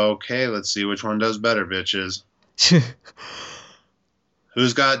they'll go, okay, let's see which one does better, bitches.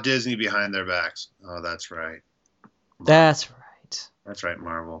 Who's got Disney behind their backs? Oh, that's right. That's right. That's right,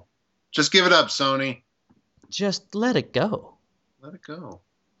 Marvel. Just give it up, Sony. Just let it go. Let it go.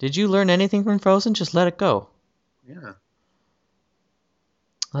 Did you learn anything from Frozen? Just let it go. Yeah.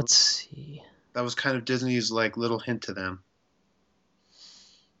 Let's see. That was kind of Disney's like little hint to them.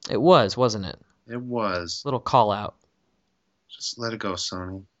 It was, wasn't it? It was. Little call out. Just let it go,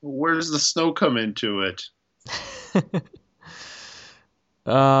 Sony. Where does the snow come into it?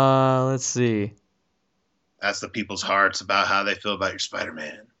 Let's see. That's the people's hearts about how they feel about your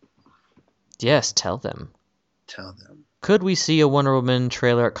Spider-Man. Yes, tell them. Tell them. Could we see a Wonder Woman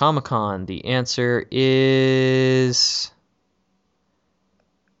trailer at Comic-Con? The answer is...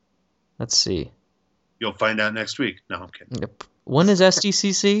 Let's see. You'll find out next week. No, I'm kidding. Yep. When is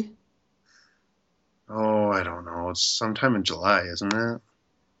SDCC? Oh, I don't know. It's sometime in July, isn't it?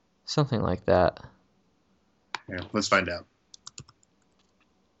 Something like that. Yeah, let's find out.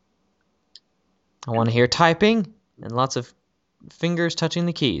 I want to hear typing and lots of fingers touching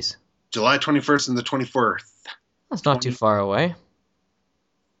the keys. July 21st and the 24th. That's not too far away.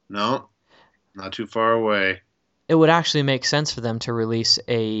 No, not too far away. It would actually make sense for them to release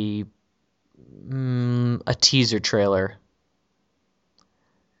a teaser trailer.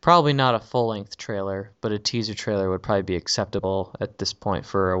 Probably not a full-length trailer, but a teaser trailer would probably be acceptable at this point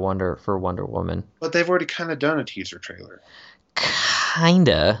for Wonder Woman. But they've already kind of done a teaser trailer.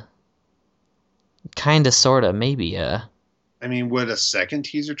 Kinda, sorta, maybe. I mean, would a second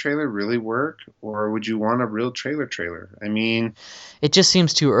teaser trailer really work, or would you want a real trailer? I mean, it just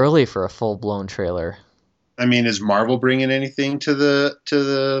seems too early for a full-blown trailer. I mean, is Marvel bringing anything to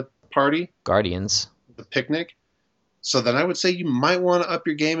the party? Guardians. The picnic? So then I would say you might want to up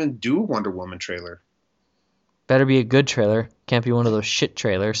your game and do a Wonder Woman trailer. Better be a good trailer. Can't be one of those shit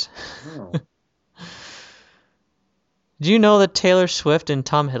trailers. Oh. Do you know that Taylor Swift and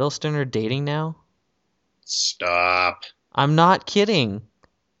Tom Hiddleston are dating now? Stop. I'm not kidding.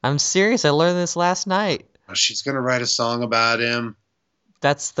 I'm serious. I learned this last night. She's going to write a song about him.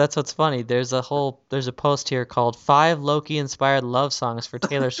 That's what's funny. There's a post here called 5 Loki-inspired love songs for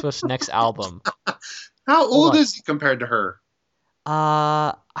Taylor Swift's next album. How old is he compared to her?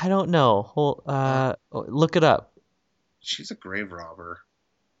 I don't know. Look it up. She's a grave robber.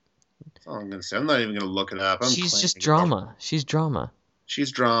 That's all I'm going to say. I'm not even going to look it up. She's just drama. She's drama.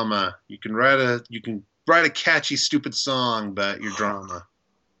 She's drama. You can write a catchy, stupid song, but you're drama.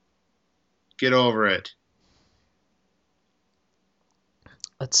 Get over it.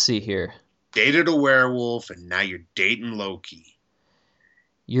 Let's see here. Dated a werewolf, and now you're dating Loki.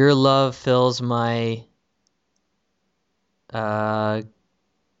 Your love fills my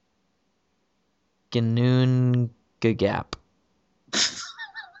Ganoon Gap.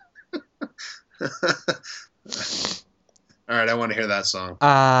 All right, I want to hear that song.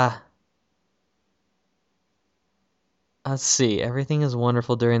 Let's see. Everything is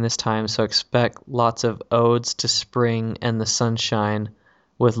wonderful during this time, so expect lots of odes to spring and the sunshine,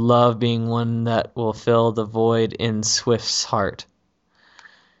 with love being one that will fill the void in Swift's heart.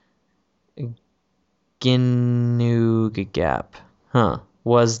 Ginnungagap,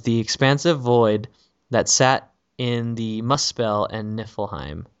 was the expansive void that sat in the Muspel and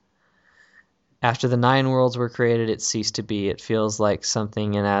Niflheim. After the 9 worlds were created, it ceased to be. It feels like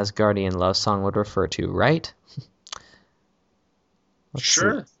something an Asgardian love song would refer to, right?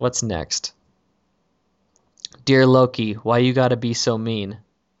 Sure. What's next? Dear Loki, why you gotta be so mean?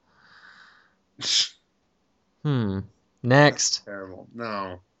 Next. Terrible.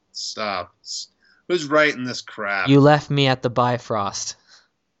 No. Stop. Who's writing this crap? You left me at the Bifrost.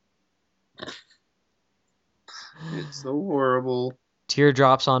 It's so horrible.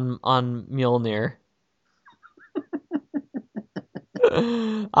 Teardrops on Mjolnir.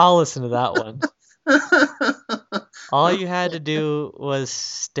 I'll listen to that one. All you had to do was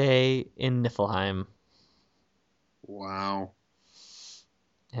stay in Niflheim. Wow.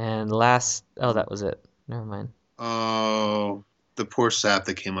 And last, oh, that was it. Never mind. Oh, the poor sap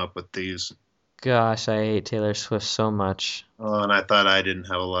that came up with these. Gosh, I hate Taylor Swift so much. Oh, and I thought I didn't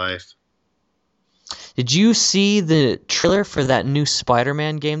have a life. Did you see the trailer for that new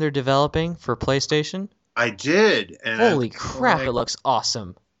Spider-Man game they're developing for PlayStation? I did, and Holy crap, it looks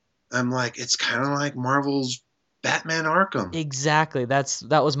awesome. I'm like, it's kind of like Marvel's Batman Arkham. Exactly. That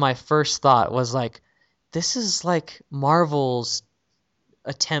was my first thought, was like, this is like Marvel's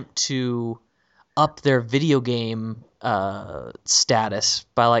attempt to up their video game status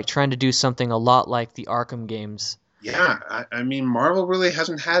by like trying to do something a lot like the Arkham games. Yeah, I mean, Marvel really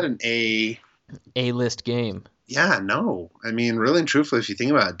hasn't had an A-list game. Yeah, no. I mean, really and truthfully, if you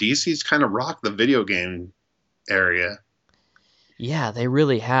think about it, DC's kind of rocked the video game area. Yeah, they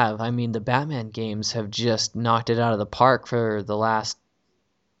really have. I mean, the Batman games have just knocked it out of the park for the last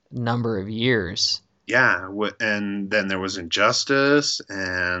number of years. Yeah, and then there was Injustice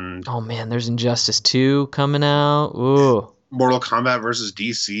and Oh man, there's Injustice 2 coming out. Ooh. Mortal Kombat versus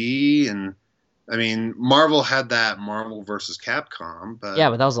DC, and I mean, Marvel had that Marvel versus Capcom, but Yeah,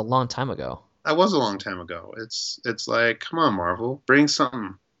 but that was a long time ago. that was a long time ago. It's like, come on, Marvel, bring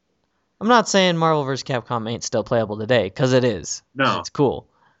something. I'm not saying Marvel vs. Capcom ain't still playable today, because it is. No, it's cool.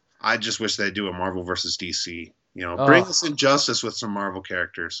 I just wish they'd do a Marvel versus DC. You know, Oh. bring us Injustice with some Marvel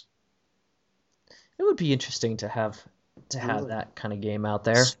characters. It would be interesting to have that kind of game out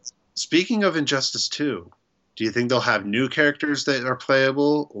there. Speaking of Injustice 2, do you think they'll have new characters that are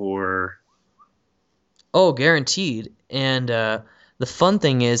playable, or? Oh, guaranteed. And the fun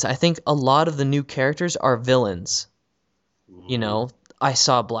thing is, I think a lot of the new characters are villains. You know, I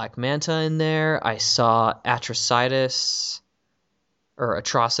saw Black Manta in there. I saw Atrocitus,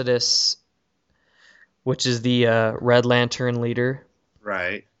 which is the Red Lantern leader.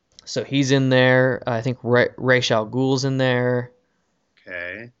 Right. So he's in there. I think Ra's al Ghul's in there.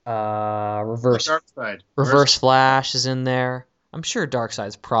 Okay. Reverse Flash is in there. I'm sure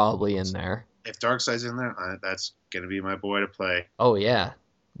Darkseid's probably in there. If Darkseid's in there, that's gonna be my boy to play. Oh yeah,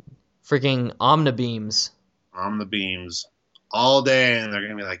 freaking Omnibeams. Omnibeams all day, and they're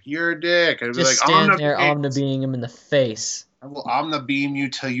gonna be like, "You're a dick." I'd be Just like, stand there, Omnibeaming him in the face. I will Omnibeam you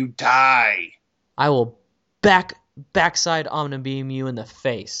till you die. I will backside Omnibeam you in the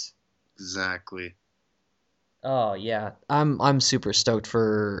face. Exactly. Oh yeah, I'm super stoked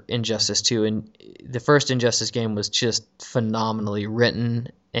for Injustice 2, and the first Injustice game was just phenomenally written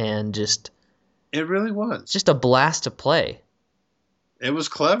and it really was just a blast to play. It was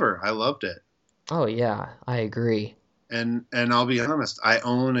clever. I loved it. Oh yeah, I agree. And I'll be honest, I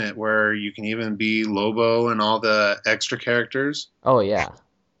own it where you can even be Lobo and all the extra characters. Oh yeah.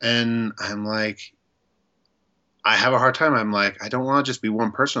 And I'm like, I have a hard time. I'm like, I don't want to just be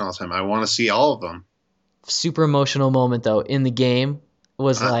one person all the time. I want to see all of them. Super emotional moment though in the game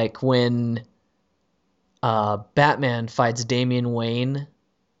was like when Batman fights Damian Wayne,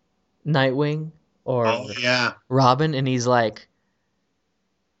 Nightwing, or Robin, and he's like,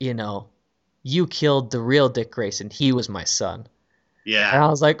 you know, you killed the real Dick Grayson. He was my son. Yeah. And I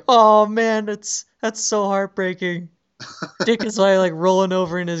was like, oh man, that's so heartbreaking. Dick is like rolling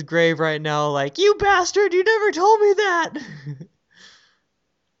over in his grave right now, like, you bastard, you never told me that.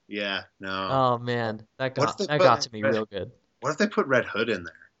 Yeah, no. Oh man, that got to me real good. What if they put Red Hood in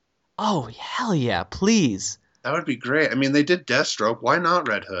there? Oh hell yeah, please. That would be great. I mean, they did Deathstroke. Why not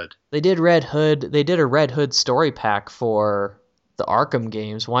Red Hood? They did Red Hood. They did a Red Hood story pack for the Arkham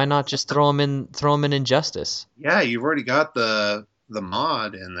games. Why not just throw him in Injustice? Yeah, you've already got the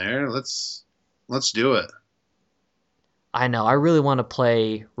mod in there. Let's do it. I know. I really want to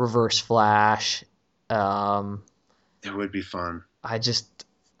play Reverse Flash. It would be fun.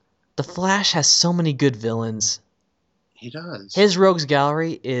 The Flash has so many good villains. He does. His Rogues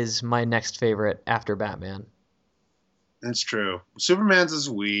Gallery is my next favorite after Batman. That's true. Superman's is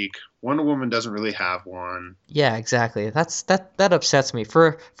weak. Wonder Woman doesn't really have one. Yeah, exactly. That upsets me.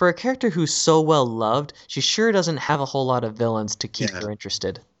 For a character who's so well loved, she sure doesn't have a whole lot of villains to keep her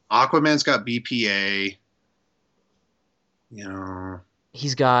interested. Aquaman's got BPA. You know.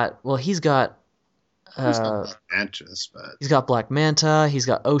 He's got Mantis, but he's got Black Manta, he's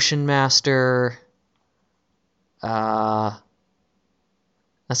got Ocean Master. That's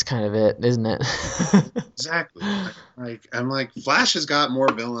kind of it, isn't it? Exactly. I'm like, Flash has got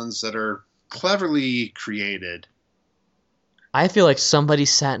more villains that are cleverly created. I feel like somebody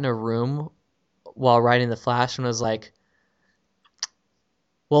sat in a room while writing the Flash and was like,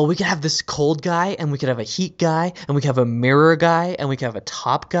 well, we could have this cold guy, and we could have a heat guy, and we could have a mirror guy, and we could have a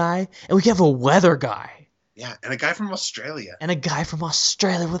top guy, and we could have a weather guy. Yeah, and a guy from Australia And a guy from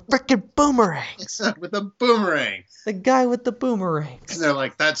Australia with frickin' boomerangs. with a boomerang. The guy with the And boomerangs. they're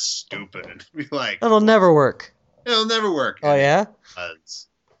like, that's stupid. We're like, That'll never work. it'll never work. Oh And it yeah? does.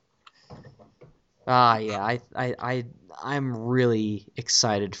 Yeah. I'm really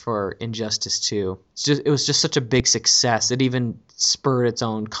excited for Injustice 2. It was just such a big success. It even spurred its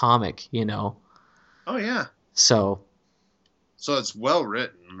own comic, you know. Oh yeah. So, So it's well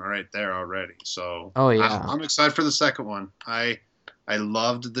written right there already. So oh yeah. I'm excited for the second one. I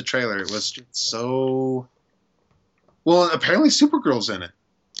loved the trailer. It was just so well. Apparently, Supergirl's in it.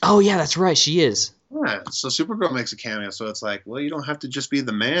 Oh yeah, that's right. She is. Yeah, so Supergirl makes a cameo. So it's like, well, you don't have to just be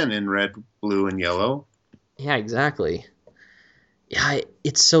the man in red, blue, and yellow. Yeah, exactly. Yeah,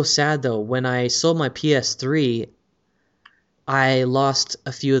 it's so sad though. When I sold my PS3, I lost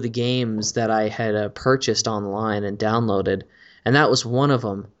a few of the games that I had purchased online and downloaded, and that was one of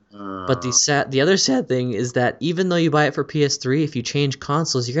them. But the other sad thing is that even though you buy it for PS3, if you change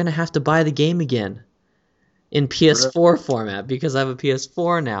consoles, you're gonna have to buy the game again in PS4 format because I have a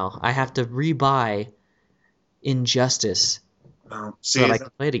PS4 now. I have to rebuy Injustice so that I can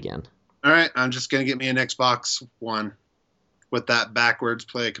play it again. All right, I'm just gonna get me an Xbox One with that backwards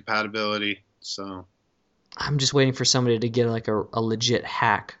play compatibility. So I'm just waiting for somebody to get like a legit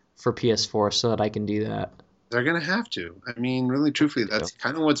hack for PS4 so that I can do that. they're gonna have to. I mean, really, truthfully, that's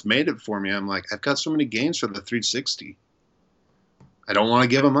kind of what's made it for me. I'm like, I've got so many games for the 360. I don't want to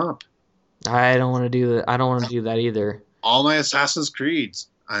give them up. I don't want to do that. I don't want to do that either. All my Assassin's Creeds.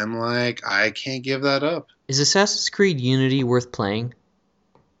 I'm like, I can't give that up. Is Assassin's Creed Unity worth playing?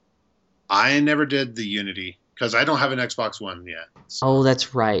 I never did the Unity because I don't have an Xbox One yet. So, Oh,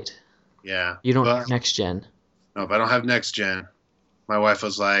 that's right. yeah. You don't have next gen. No, if I don't have next gen, my wife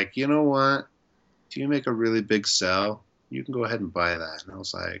was like, you know what? Do you make a really big sell? You can go ahead and buy that. And I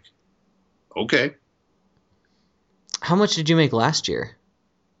was like, okay. How much did you make last year?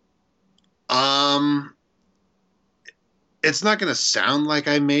 It's not going to sound like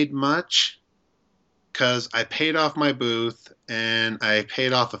I made much because I paid off my booth and I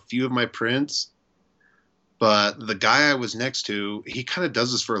paid off a few of my prints. But the guy I was next to, he kind of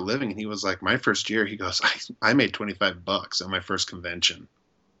does this for a living. And he was like, my first year, he goes, I made $25 at my first convention.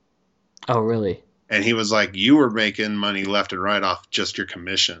 Oh, really? And he was like, you were making money left and right off just your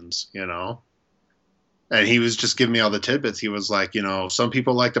commissions, you know? And he was just giving me all the tidbits. He was like, you know, some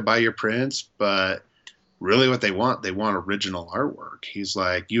people like to buy your prints, but really what they want original artwork. He's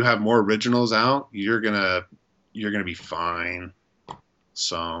like, you have more originals out, you're gonna be fine.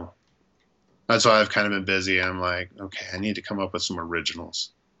 So that's why I've kind of been busy. I'm like, okay, I need to come up with some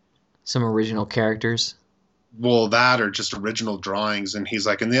originals. Some original characters? Well, that or just original drawings. And he's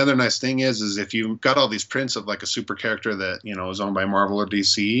like, and the other nice thing is if you've got all these prints of like a super character that, you know, is owned by Marvel or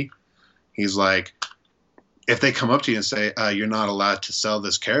DC, he's like, if they come up to you and say, you're not allowed to sell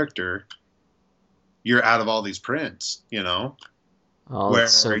this character, you're out of all these prints, you know? Oh,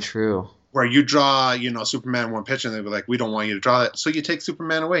 that's so true. Where you draw, you know, Superman in one picture and they'll be like, we don't want you to draw that. So you take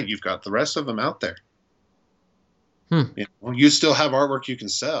Superman away. You've got the rest of them out there. You know, you still have artwork you can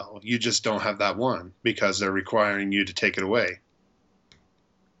sell. You just don't have that one because they're requiring you to take it away.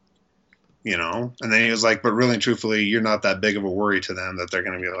 You know? And then he was like, but really and truthfully, you're not that big of a worry to them that they're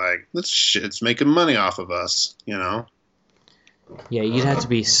going to be like, this shit's making money off of us, you know? Yeah, you'd have to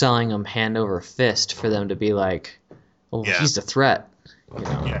be selling them hand over fist for them to be like, oh, yeah, he's a threat. You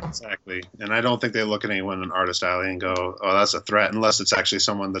know? Yeah, exactly. And I don't think they look at anyone in Artist Alley and go, oh, that's a threat, unless it's actually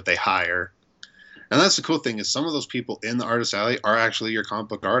someone that they hire. And that's the cool thing is some of those people in the Artist Alley are actually your comic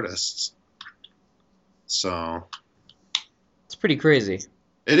book artists. So it's pretty crazy.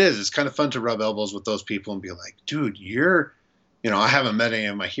 It is. It's kind of fun to rub elbows with those people and be like, dude, you're, you know, I haven't met any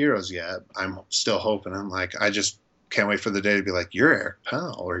of my heroes yet. I'm still hoping. I'm like, I just can't wait for the day to be like, you're Eric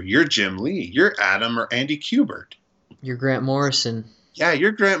Powell or you're Jim Lee. You're Adam or Andy Kubert. You're Grant Morrison. Yeah,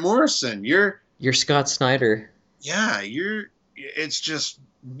 you're Grant Morrison. You're Scott Snyder. Yeah, it's just,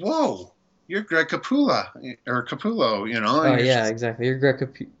 whoa. You're Greg Capullo, or Capullo, you know. Oh, yeah, exactly. You're Greg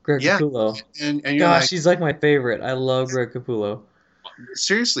Capullo. And you're gosh, he's like my favorite. I love Greg Capullo.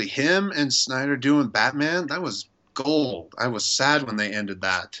 Seriously, him and Snyder doing Batman, that was gold. I was sad when they ended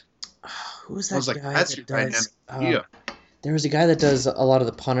that. Who was that guy? Like, that's your dynamic. There was a guy that does a lot of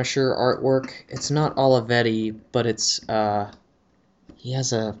the Punisher artwork. It's not Olivetti, but it's he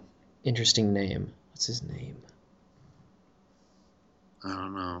has a interesting name. What's his name? I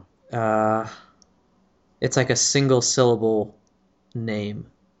don't know. It's like a single syllable name.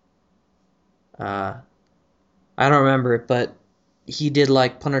 I don't remember it, but he did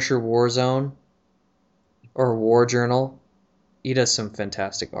like Punisher Warzone or War Journal. He does some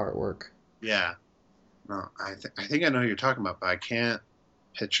fantastic artwork. Yeah. No, I think I know who you're talking about, but I can't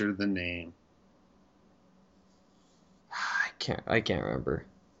picture the name. I can't remember.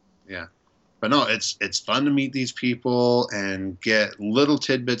 Yeah. But no, it's fun to meet these people and get little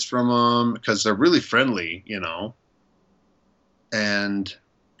tidbits from them because they're really friendly, you know. And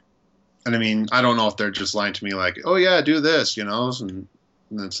I mean, I don't know if they're just lying to me like, "Oh yeah, do this," you know, and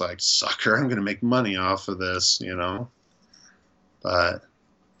it's like, "Sucker, I'm going to make money off of this," you know. But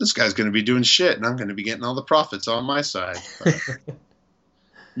this guy's going to be doing shit, and I'm going to be getting all the profits on my side. But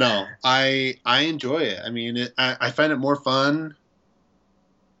no, I enjoy it. I mean, I find it more fun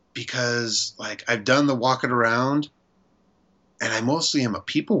because like I've done the walking around, and I mostly am a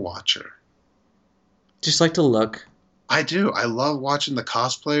people watcher. Just like to look. I do. I love watching the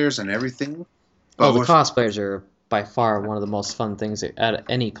cosplayers and everything. Oh, But the with cosplayers are by far one of the most fun things at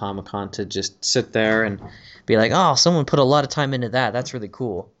any Comic Con, to just sit there and be like, oh, someone put a lot of time into that. That's really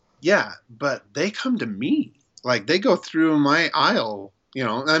cool. yeah, but they come to me. Like they go through my aisle. You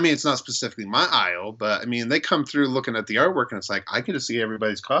know, I mean, it's not specifically my aisle, but I mean, they come through looking at the artwork, and it's like I get to see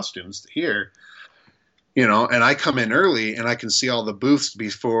everybody's costumes here. You know, and I come in early, and I can see all the booths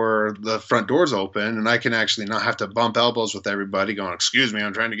before the front doors open, and I can actually not have to bump elbows with everybody going, "Excuse me,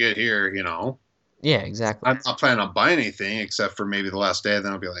 I'm trying to get here." You know, Yeah, exactly. I'm not planning on buying anything except for maybe the last day.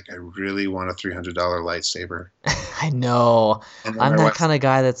 Then I'll be like, I really want a $300 lightsaber. I know. And then I'm my that wife, kind of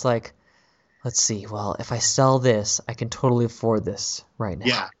guy that's like, let's see, well, if I sell this, I can totally afford this right now.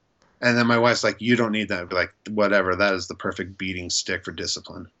 yeah. And then my wife's like, you don't need that. I'd be like, whatever. That is the perfect beating stick for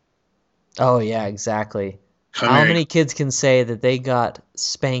discipline. Oh, yeah, exactly. Come How here. many kids can say that they got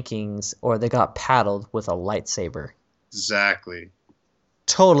spankings or they got paddled with a lightsaber? Exactly.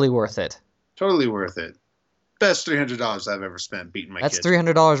 Totally worth it. Totally worth it. Best $300 I've ever spent beating my That's kids.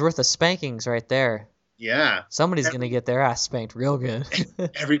 $300 worth of spankings right there. Yeah. Somebody's going to get their ass spanked real good.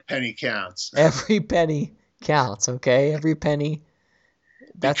 Every penny counts. Every penny counts, okay? Every penny.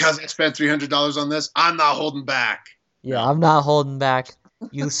 Because I spent $300 on this, I'm not holding back. Yeah, No. I'm not holding back.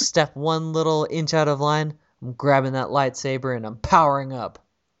 You step one little inch out of line, I'm grabbing that lightsaber and I'm powering up.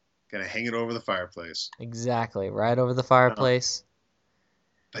 Gonna hang it over the fireplace. Exactly, right over the No. fireplace.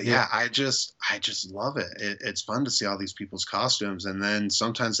 But yeah, I just love it. It's fun to see all these people's costumes, and then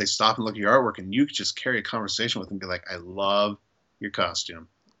sometimes they stop and look at your artwork, and you could just carry a conversation with them, and be like, "I love your costume."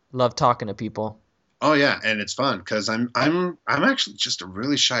 Love talking to people. Oh yeah, and it's fun because I'm actually just a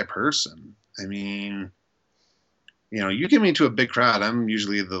really shy person. I mean, you know, you get me into a big crowd, I'm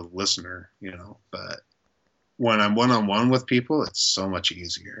usually the listener, you know, but when I'm one on one with people, it's so much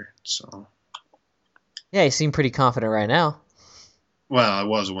easier. So, Yeah, you seem pretty confident right now. well, I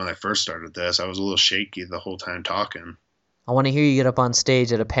was when I first started this. I was a little shaky the whole time talking. I want to hear you get up on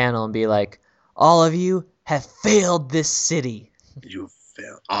stage at a panel and be like, all of you have failed this city. You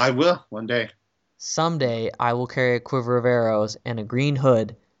fail. I will one day. Someday I will carry a quiver of arrows and a green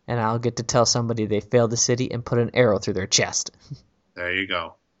hood, and I'll get to tell somebody they failed the city and put an arrow through their chest. There you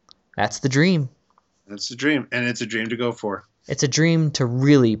go. That's the dream. It's a dream, and it's a dream to go for. It's a dream to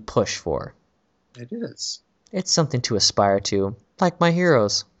really push for. It is. It's something to aspire to, like my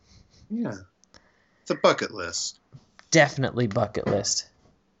heroes. Yeah. It's a bucket list. Definitely bucket list.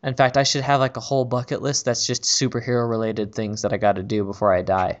 In fact, I should have like a whole bucket list that's just superhero related things that I got to do before I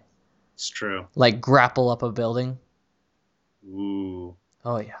die. It's true. Like grapple up a building. Ooh.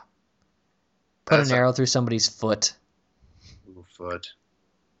 Oh yeah. Put That's an arrow through somebody's foot. Ooh, foot.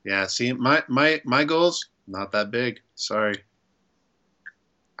 Yeah, see, my goals, not that big. Sorry.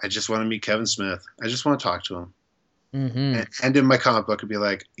 I just want to meet Kevin Smith. I just want to talk to him. Mm-hmm. And in my comic book, it'd be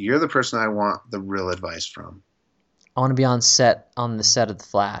like, you're the person I want the real advice from. I want to be on the set of The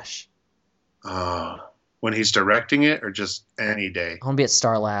Flash. Oh, when he's directing it, or just any day? I want to be at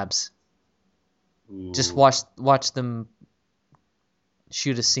Star Labs. Ooh, Just watch them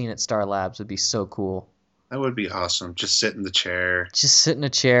shoot a scene at Star Labs would be so cool. that would be awesome. Just sit in the chair. Just sit in a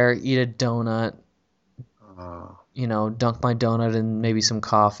chair, eat a donut, Oh, dunk my donut in maybe some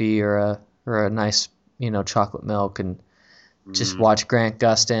coffee or a nice, chocolate milk, and just watch Grant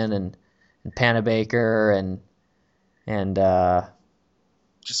Gustin and Panabaker and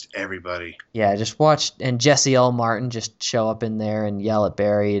just everybody. yeah, just watch, and Jesse L. Martin just show up in there and yell at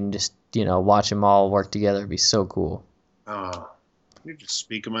Barry and just watch them all work together. It'd be so cool. Oh, you're just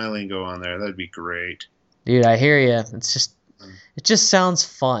speaking my lingo on there. That'd be great. Dude, I hear you. It just sounds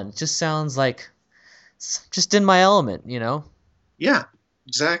fun. It just sounds like it's just in my element, Yeah,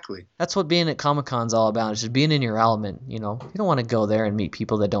 exactly. That's what being at Comic-Con's all about. It's just being in your element, You don't want to go there and meet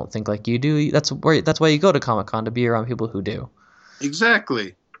people that don't think like you do. That's why you go to Comic-Con, to be around people who do.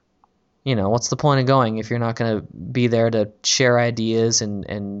 Exactly. what's the point of going if you're not going to be there to share ideas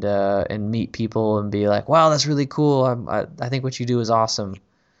and meet people and be like, wow, that's really cool. I think what you do is awesome.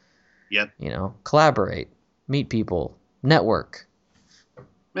 Yep. Collaborate, meet people, network,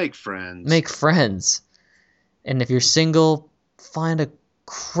 Make friends. make friends. And if you're single, find a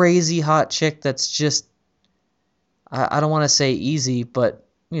crazy hot chick that's just, I don't want to say easy, but,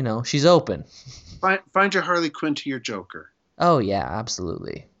 she's open. Find your Harley Quinn to your Joker. Oh, yeah,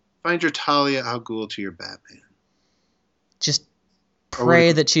 absolutely. Find your Talia al Ghul to your Batman. Just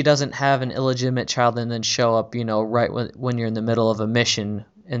pray that she doesn't have an illegitimate child and then show up, right when you're in the middle of a mission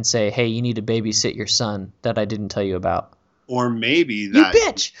and say, hey, you need to babysit your son that I didn't tell you about. Or maybe that... You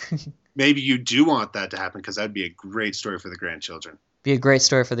bitch! Maybe you do want that to happen because that'd be a great story for the grandchildren. Be a great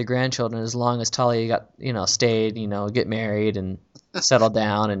story for the grandchildren as long as Talia got, stayed, get married and settled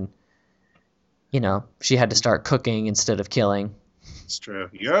down and, she had to start cooking instead of killing. It's true.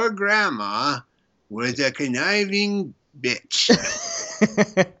 Your grandma was a conniving bitch.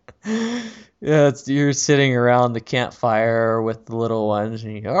 Yeah, you're sitting around the campfire with the little ones,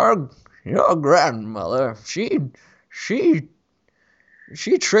 and your grandmother, she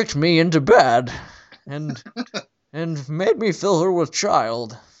tricked me into bed, and made me fill her with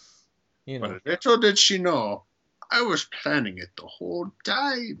child. But little did she know, I was planning it the whole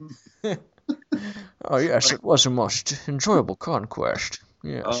time. Oh yes, it was a most enjoyable conquest.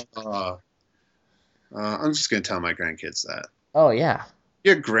 Yes. I'm just gonna tell my grandkids that. Oh yeah.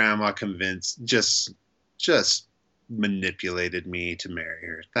 Your grandma just manipulated me to marry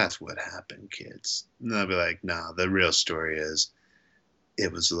her. That's what happened, kids. And they'll be like, nah, the real story is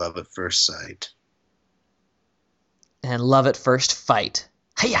it was love at first sight. And love at first fight.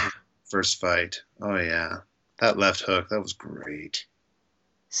 Hiya! First fight. Oh yeah. That left hook, that was great.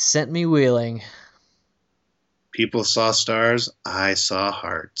 Sent me wheeling. People saw stars, I saw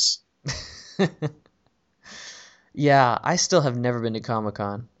hearts. Yeah, I still have never been to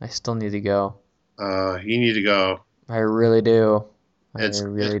Comic-Con. I still need to go. You need to go. I really do. I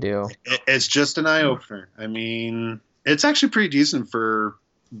really do. It's just an eye-opener. I mean, it's actually pretty decent for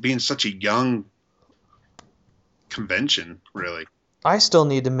being such a young convention, really. I still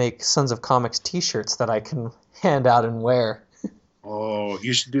need to make Sons of Comics t-shirts that I can hand out and wear. Oh,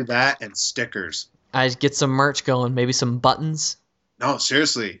 you should do that and stickers. I'd get some merch going, maybe some buttons. No,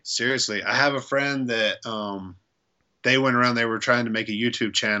 seriously. I have a friend that they went around, they were trying to make a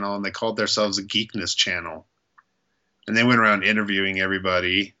YouTube channel, and they called themselves a Geekness channel. And they went around interviewing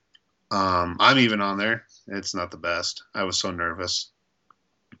everybody. I'm even on there. It's not the best. I was so nervous.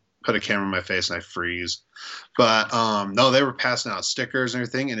 Put a camera in my face and I freeze. But no, they were passing out stickers and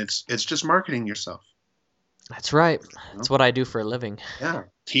everything, and it's just marketing yourself. That's right. That's what I do for a living. Yeah.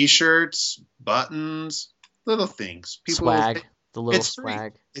 T-shirts, buttons, little things. Swag. The little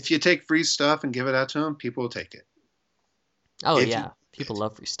swag. If you take free stuff and give it out to them, people will take it. Oh, yeah. People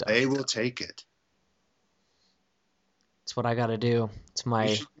love free stuff. They will take it. It's what I got to do. It's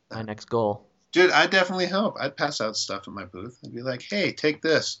my next goal. Dude, I'd definitely help. I'd pass out stuff at my booth and be like, hey, take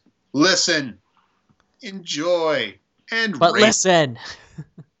this. Listen. Enjoy. But listen.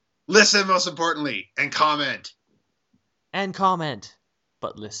 Listen, most importantly. And comment.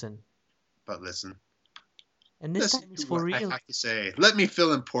 But listen. And this time it's for real. I have to say. Let me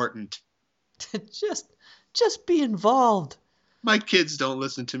feel important. Just be involved. My kids don't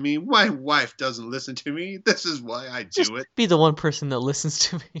listen to me. My wife doesn't listen to me. This is why I do it. Be the one person that listens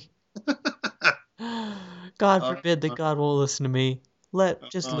to me. God forbid that God won't listen to me.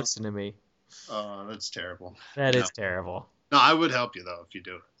 Just listen to me. Oh, that's terrible. That is terrible. No, I would help you though if you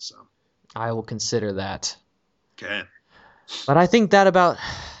do it. So I will consider that. Okay. But I think that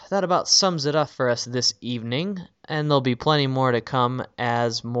about sums it up for us this evening, and there'll be plenty more to come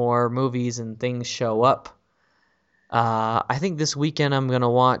as more movies and things show up. I think this weekend I'm going to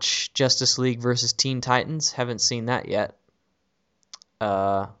watch Justice League versus Teen Titans. Haven't seen that yet.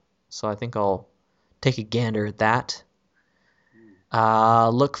 So I think I'll take a gander at that.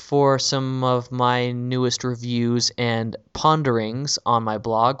 Look for some of my newest reviews and ponderings on my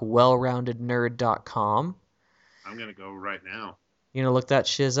blog, wellroundednerd.com. I'm going to go right now. You going to look that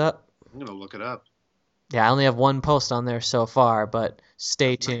shiz up? I'm going to look it up. Yeah, I only have one post on there so far, but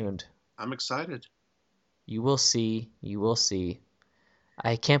stay tuned. I'm excited. You will see. You will see.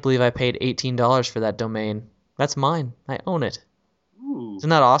 I can't believe I paid $18 for that domain. That's mine. I own it. Ooh. Isn't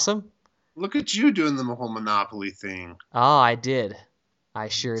that awesome? Look at you doing the whole Monopoly thing. Oh, I did. I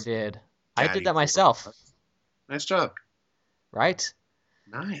sure did. I did that myself. Nice job. Right?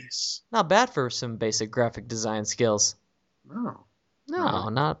 Nice. Not bad for some basic graphic design skills. No. No,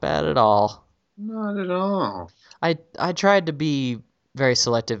 not bad at all. Not at all. I tried to be very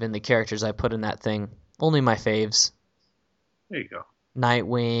selective in the characters I put in that thing. Only my faves. There you go.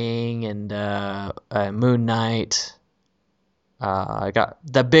 Nightwing and Moon Knight. I got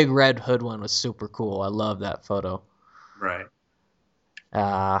the big Red Hood one was super cool. I love that photo. Right.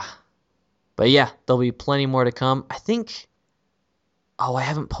 But yeah, there'll be plenty more to come. I think. Oh, I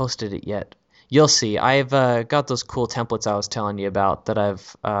haven't posted it yet. You'll see. I've got those cool templates I was telling you about that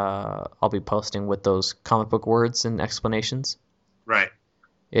I'll be posting with those comic book words and explanations. Right.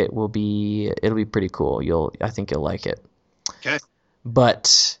 It'll be pretty cool. I think you'll like it. Okay.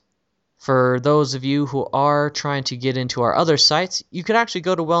 But for those of you who are trying to get into our other sites, you could actually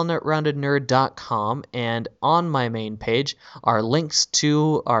go to wellroundednerd.com, and on my main page are links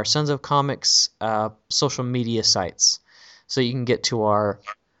to our Sons of Comics social media sites. So you can get to our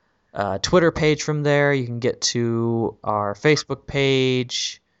Twitter page from there. You can get to our Facebook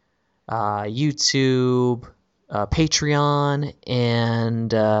page, YouTube, Patreon,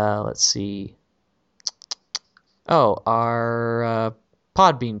 and let's see. Oh, our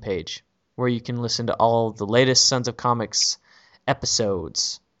Podbean page, where you can listen to all of the latest Sons of Comics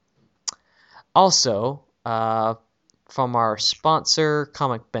episodes. Also, from our sponsor,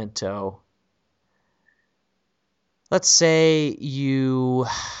 Comic Bento, let's say you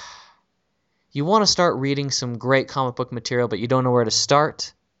want to start reading some great comic book material, but you don't know where to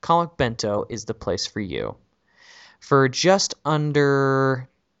start. Comic Bento is the place for you. For just under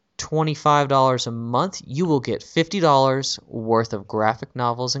 $25 a month, you will get $50 worth of graphic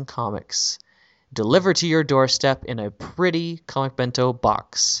novels and comics delivered to your doorstep in a pretty Comic Bento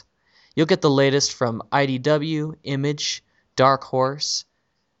box. You'll get the latest from IDW, Image, Dark Horse,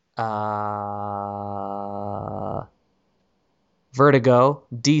 Vertigo,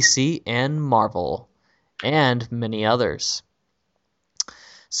 DC, and Marvel, and many others.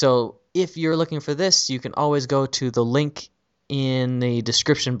 So if you're looking for this, you can always go to the link in the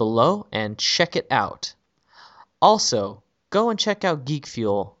description below and check it out. Also, go and check out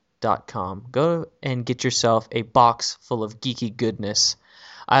geekfuel.com. Go and get yourself a box full of geeky goodness.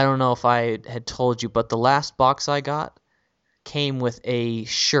 I don't know if I had told you, but the last box I got came with a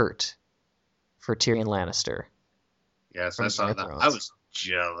shirt for Tyrion Lannister. Yes, I saw that. I was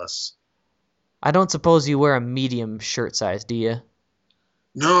jealous. I don't suppose you wear a medium shirt size, do you?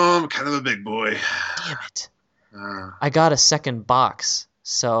 No, I'm kind of a big boy. Damn it. I got a second box,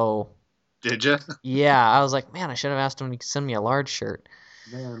 so... Did you? Yeah, I was like, man, I should have asked him to send me a large shirt.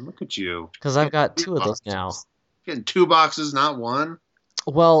 Man, look at you. Because I've got two of those now. Getting 2 boxes, not one?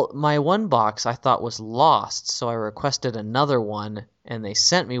 Well, my one box I thought was lost, so I requested another one, and they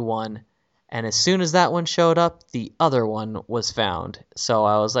sent me one, and as soon as that one showed up, the other one was found. So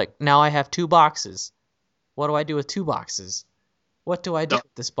I was like, now I have 2 boxes. What do I do with 2 boxes? What do I do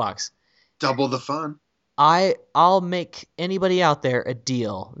with this box? Double the fun. I'll make anybody out there a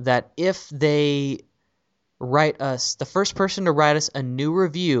deal that if they write us, the first person to write us a new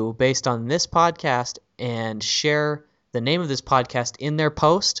review based on this podcast and share the name of this podcast in their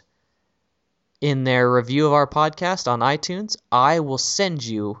post, in their review of our podcast on iTunes, I will send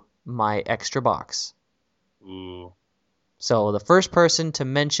you my extra box. Ooh. So the first person to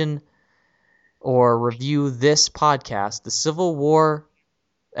mention or review this podcast, the Civil War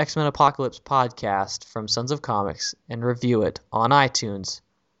X-Men Apocalypse podcast from Sons of Comics, and review it on iTunes,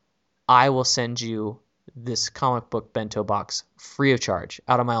 I will send you this comic book bento box free of charge,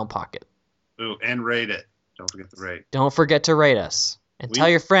 out of my own pocket. Ooh, and rate it. Don't forget to rate. Don't forget to rate us. And tell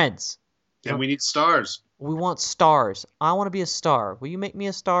your friends. And we need stars. We want stars. I want to be a star. Will you make me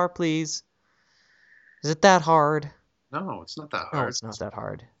a star, please? Is it that hard? No, it's not that hard. No, it's not that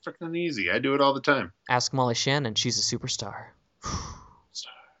hard. Freaking easy. I do it all the time. Ask Molly Shannon. She's a superstar.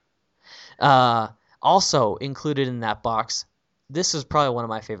 Also included in that box, this is probably one of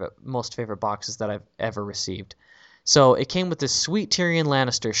my most favorite boxes that I've ever received. So it came with this sweet Tyrion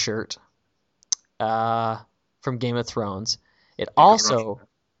Lannister shirt from Game of Thrones. It also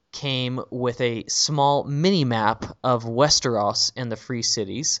came with a small mini map of Westeros and the Free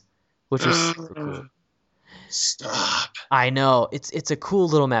Cities, which was super cool. Stop. I know. It's a cool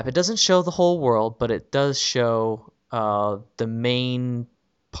little map. It doesn't show the whole world, but it does show the main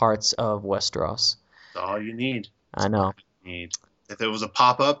parts of Westeros. That's all you need. I know. If there was a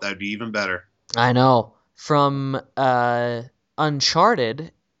pop-up, that'd be even better. I know. From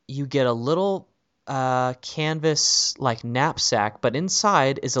Uncharted, you get a little canvas like knapsack, but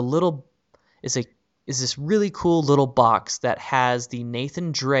inside is this really cool little box that has the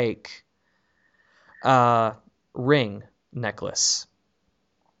Nathan Drake ring necklace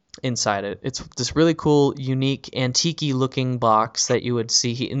inside it. It's this really cool, unique, antique-y looking box that you would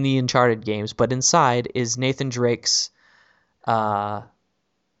see in the Uncharted games, but inside is Nathan Drake's It's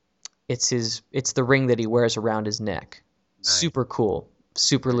the ring that he wears around his neck. Nice. Super cool.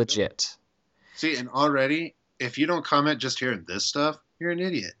 Super legit. See, and already, if you don't comment just hearing this stuff, you're an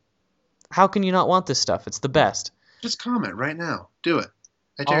idiot. How can you not want this stuff? It's the best. Just comment right now. Do it.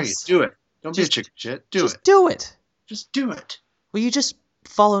 I dare you. Do it. Don't be a chicken shit. Do it. Just do it. Just do it. Will you just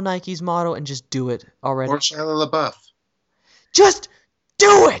follow Nike's motto and just do it already? Or Shia LaBeouf. Just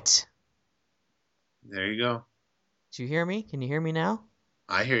do it! There you go. Do you hear me? Can you hear me now?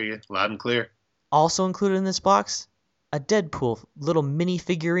 I hear you. Loud and clear. Also included in this box, a Deadpool little mini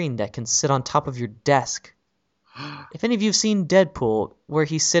figurine that can sit on top of your desk. If any of you have seen Deadpool, where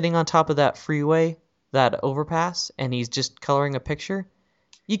he's sitting on top of that freeway, that overpass, and he's just coloring a picture,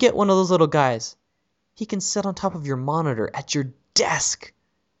 you get one of those little guys. He can sit on top of your monitor at your desk.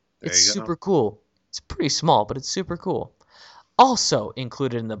 It's super cool. It's pretty small, but it's super cool. Also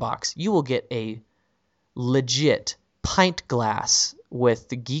included in the box, you will get a legit pint glass with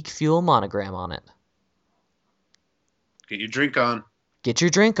the Geek Fuel monogram on it. Get your drink on. Get your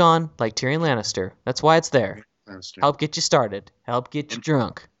drink on, like Tyrion Lannister. That's why it's there. Lannister. Help get you started. Help get you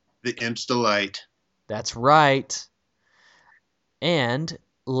drunk. The Imp's Delight. That's right. And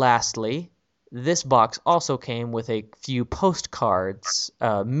lastly, this box also came with a few postcards,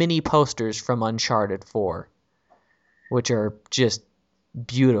 mini posters from Uncharted 4, which are just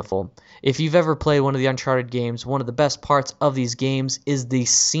beautiful. If you've ever played one of the Uncharted games, one of the best parts of these games is the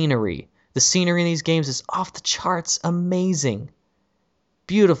scenery. The scenery in these games is off the charts amazing.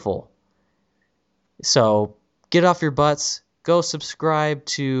 Beautiful. So get off your butts. Go subscribe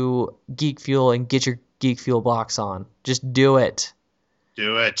to Geek Fuel and get your Geek Fuel box on. Just do it.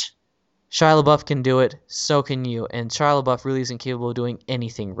 Do it. Shia LaBeouf can do it. So can you. And Shia LaBeouf really isn't capable of doing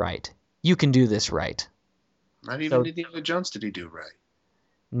anything right. You can do this right. Not even Indiana Jones did he do right.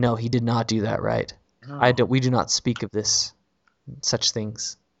 No, he did not do that right. No. We do not speak of such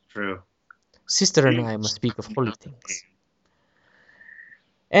things. True. Sister and I must speak of holy things.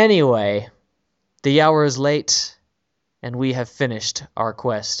 Anyway, the hour is late, and we have finished our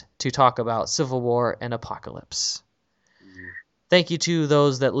quest to talk about Civil War and Apocalypse. Thank you to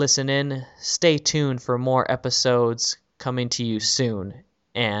those that listen in. Stay tuned for more episodes coming to you soon.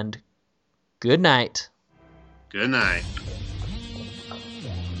 And good night. Good night.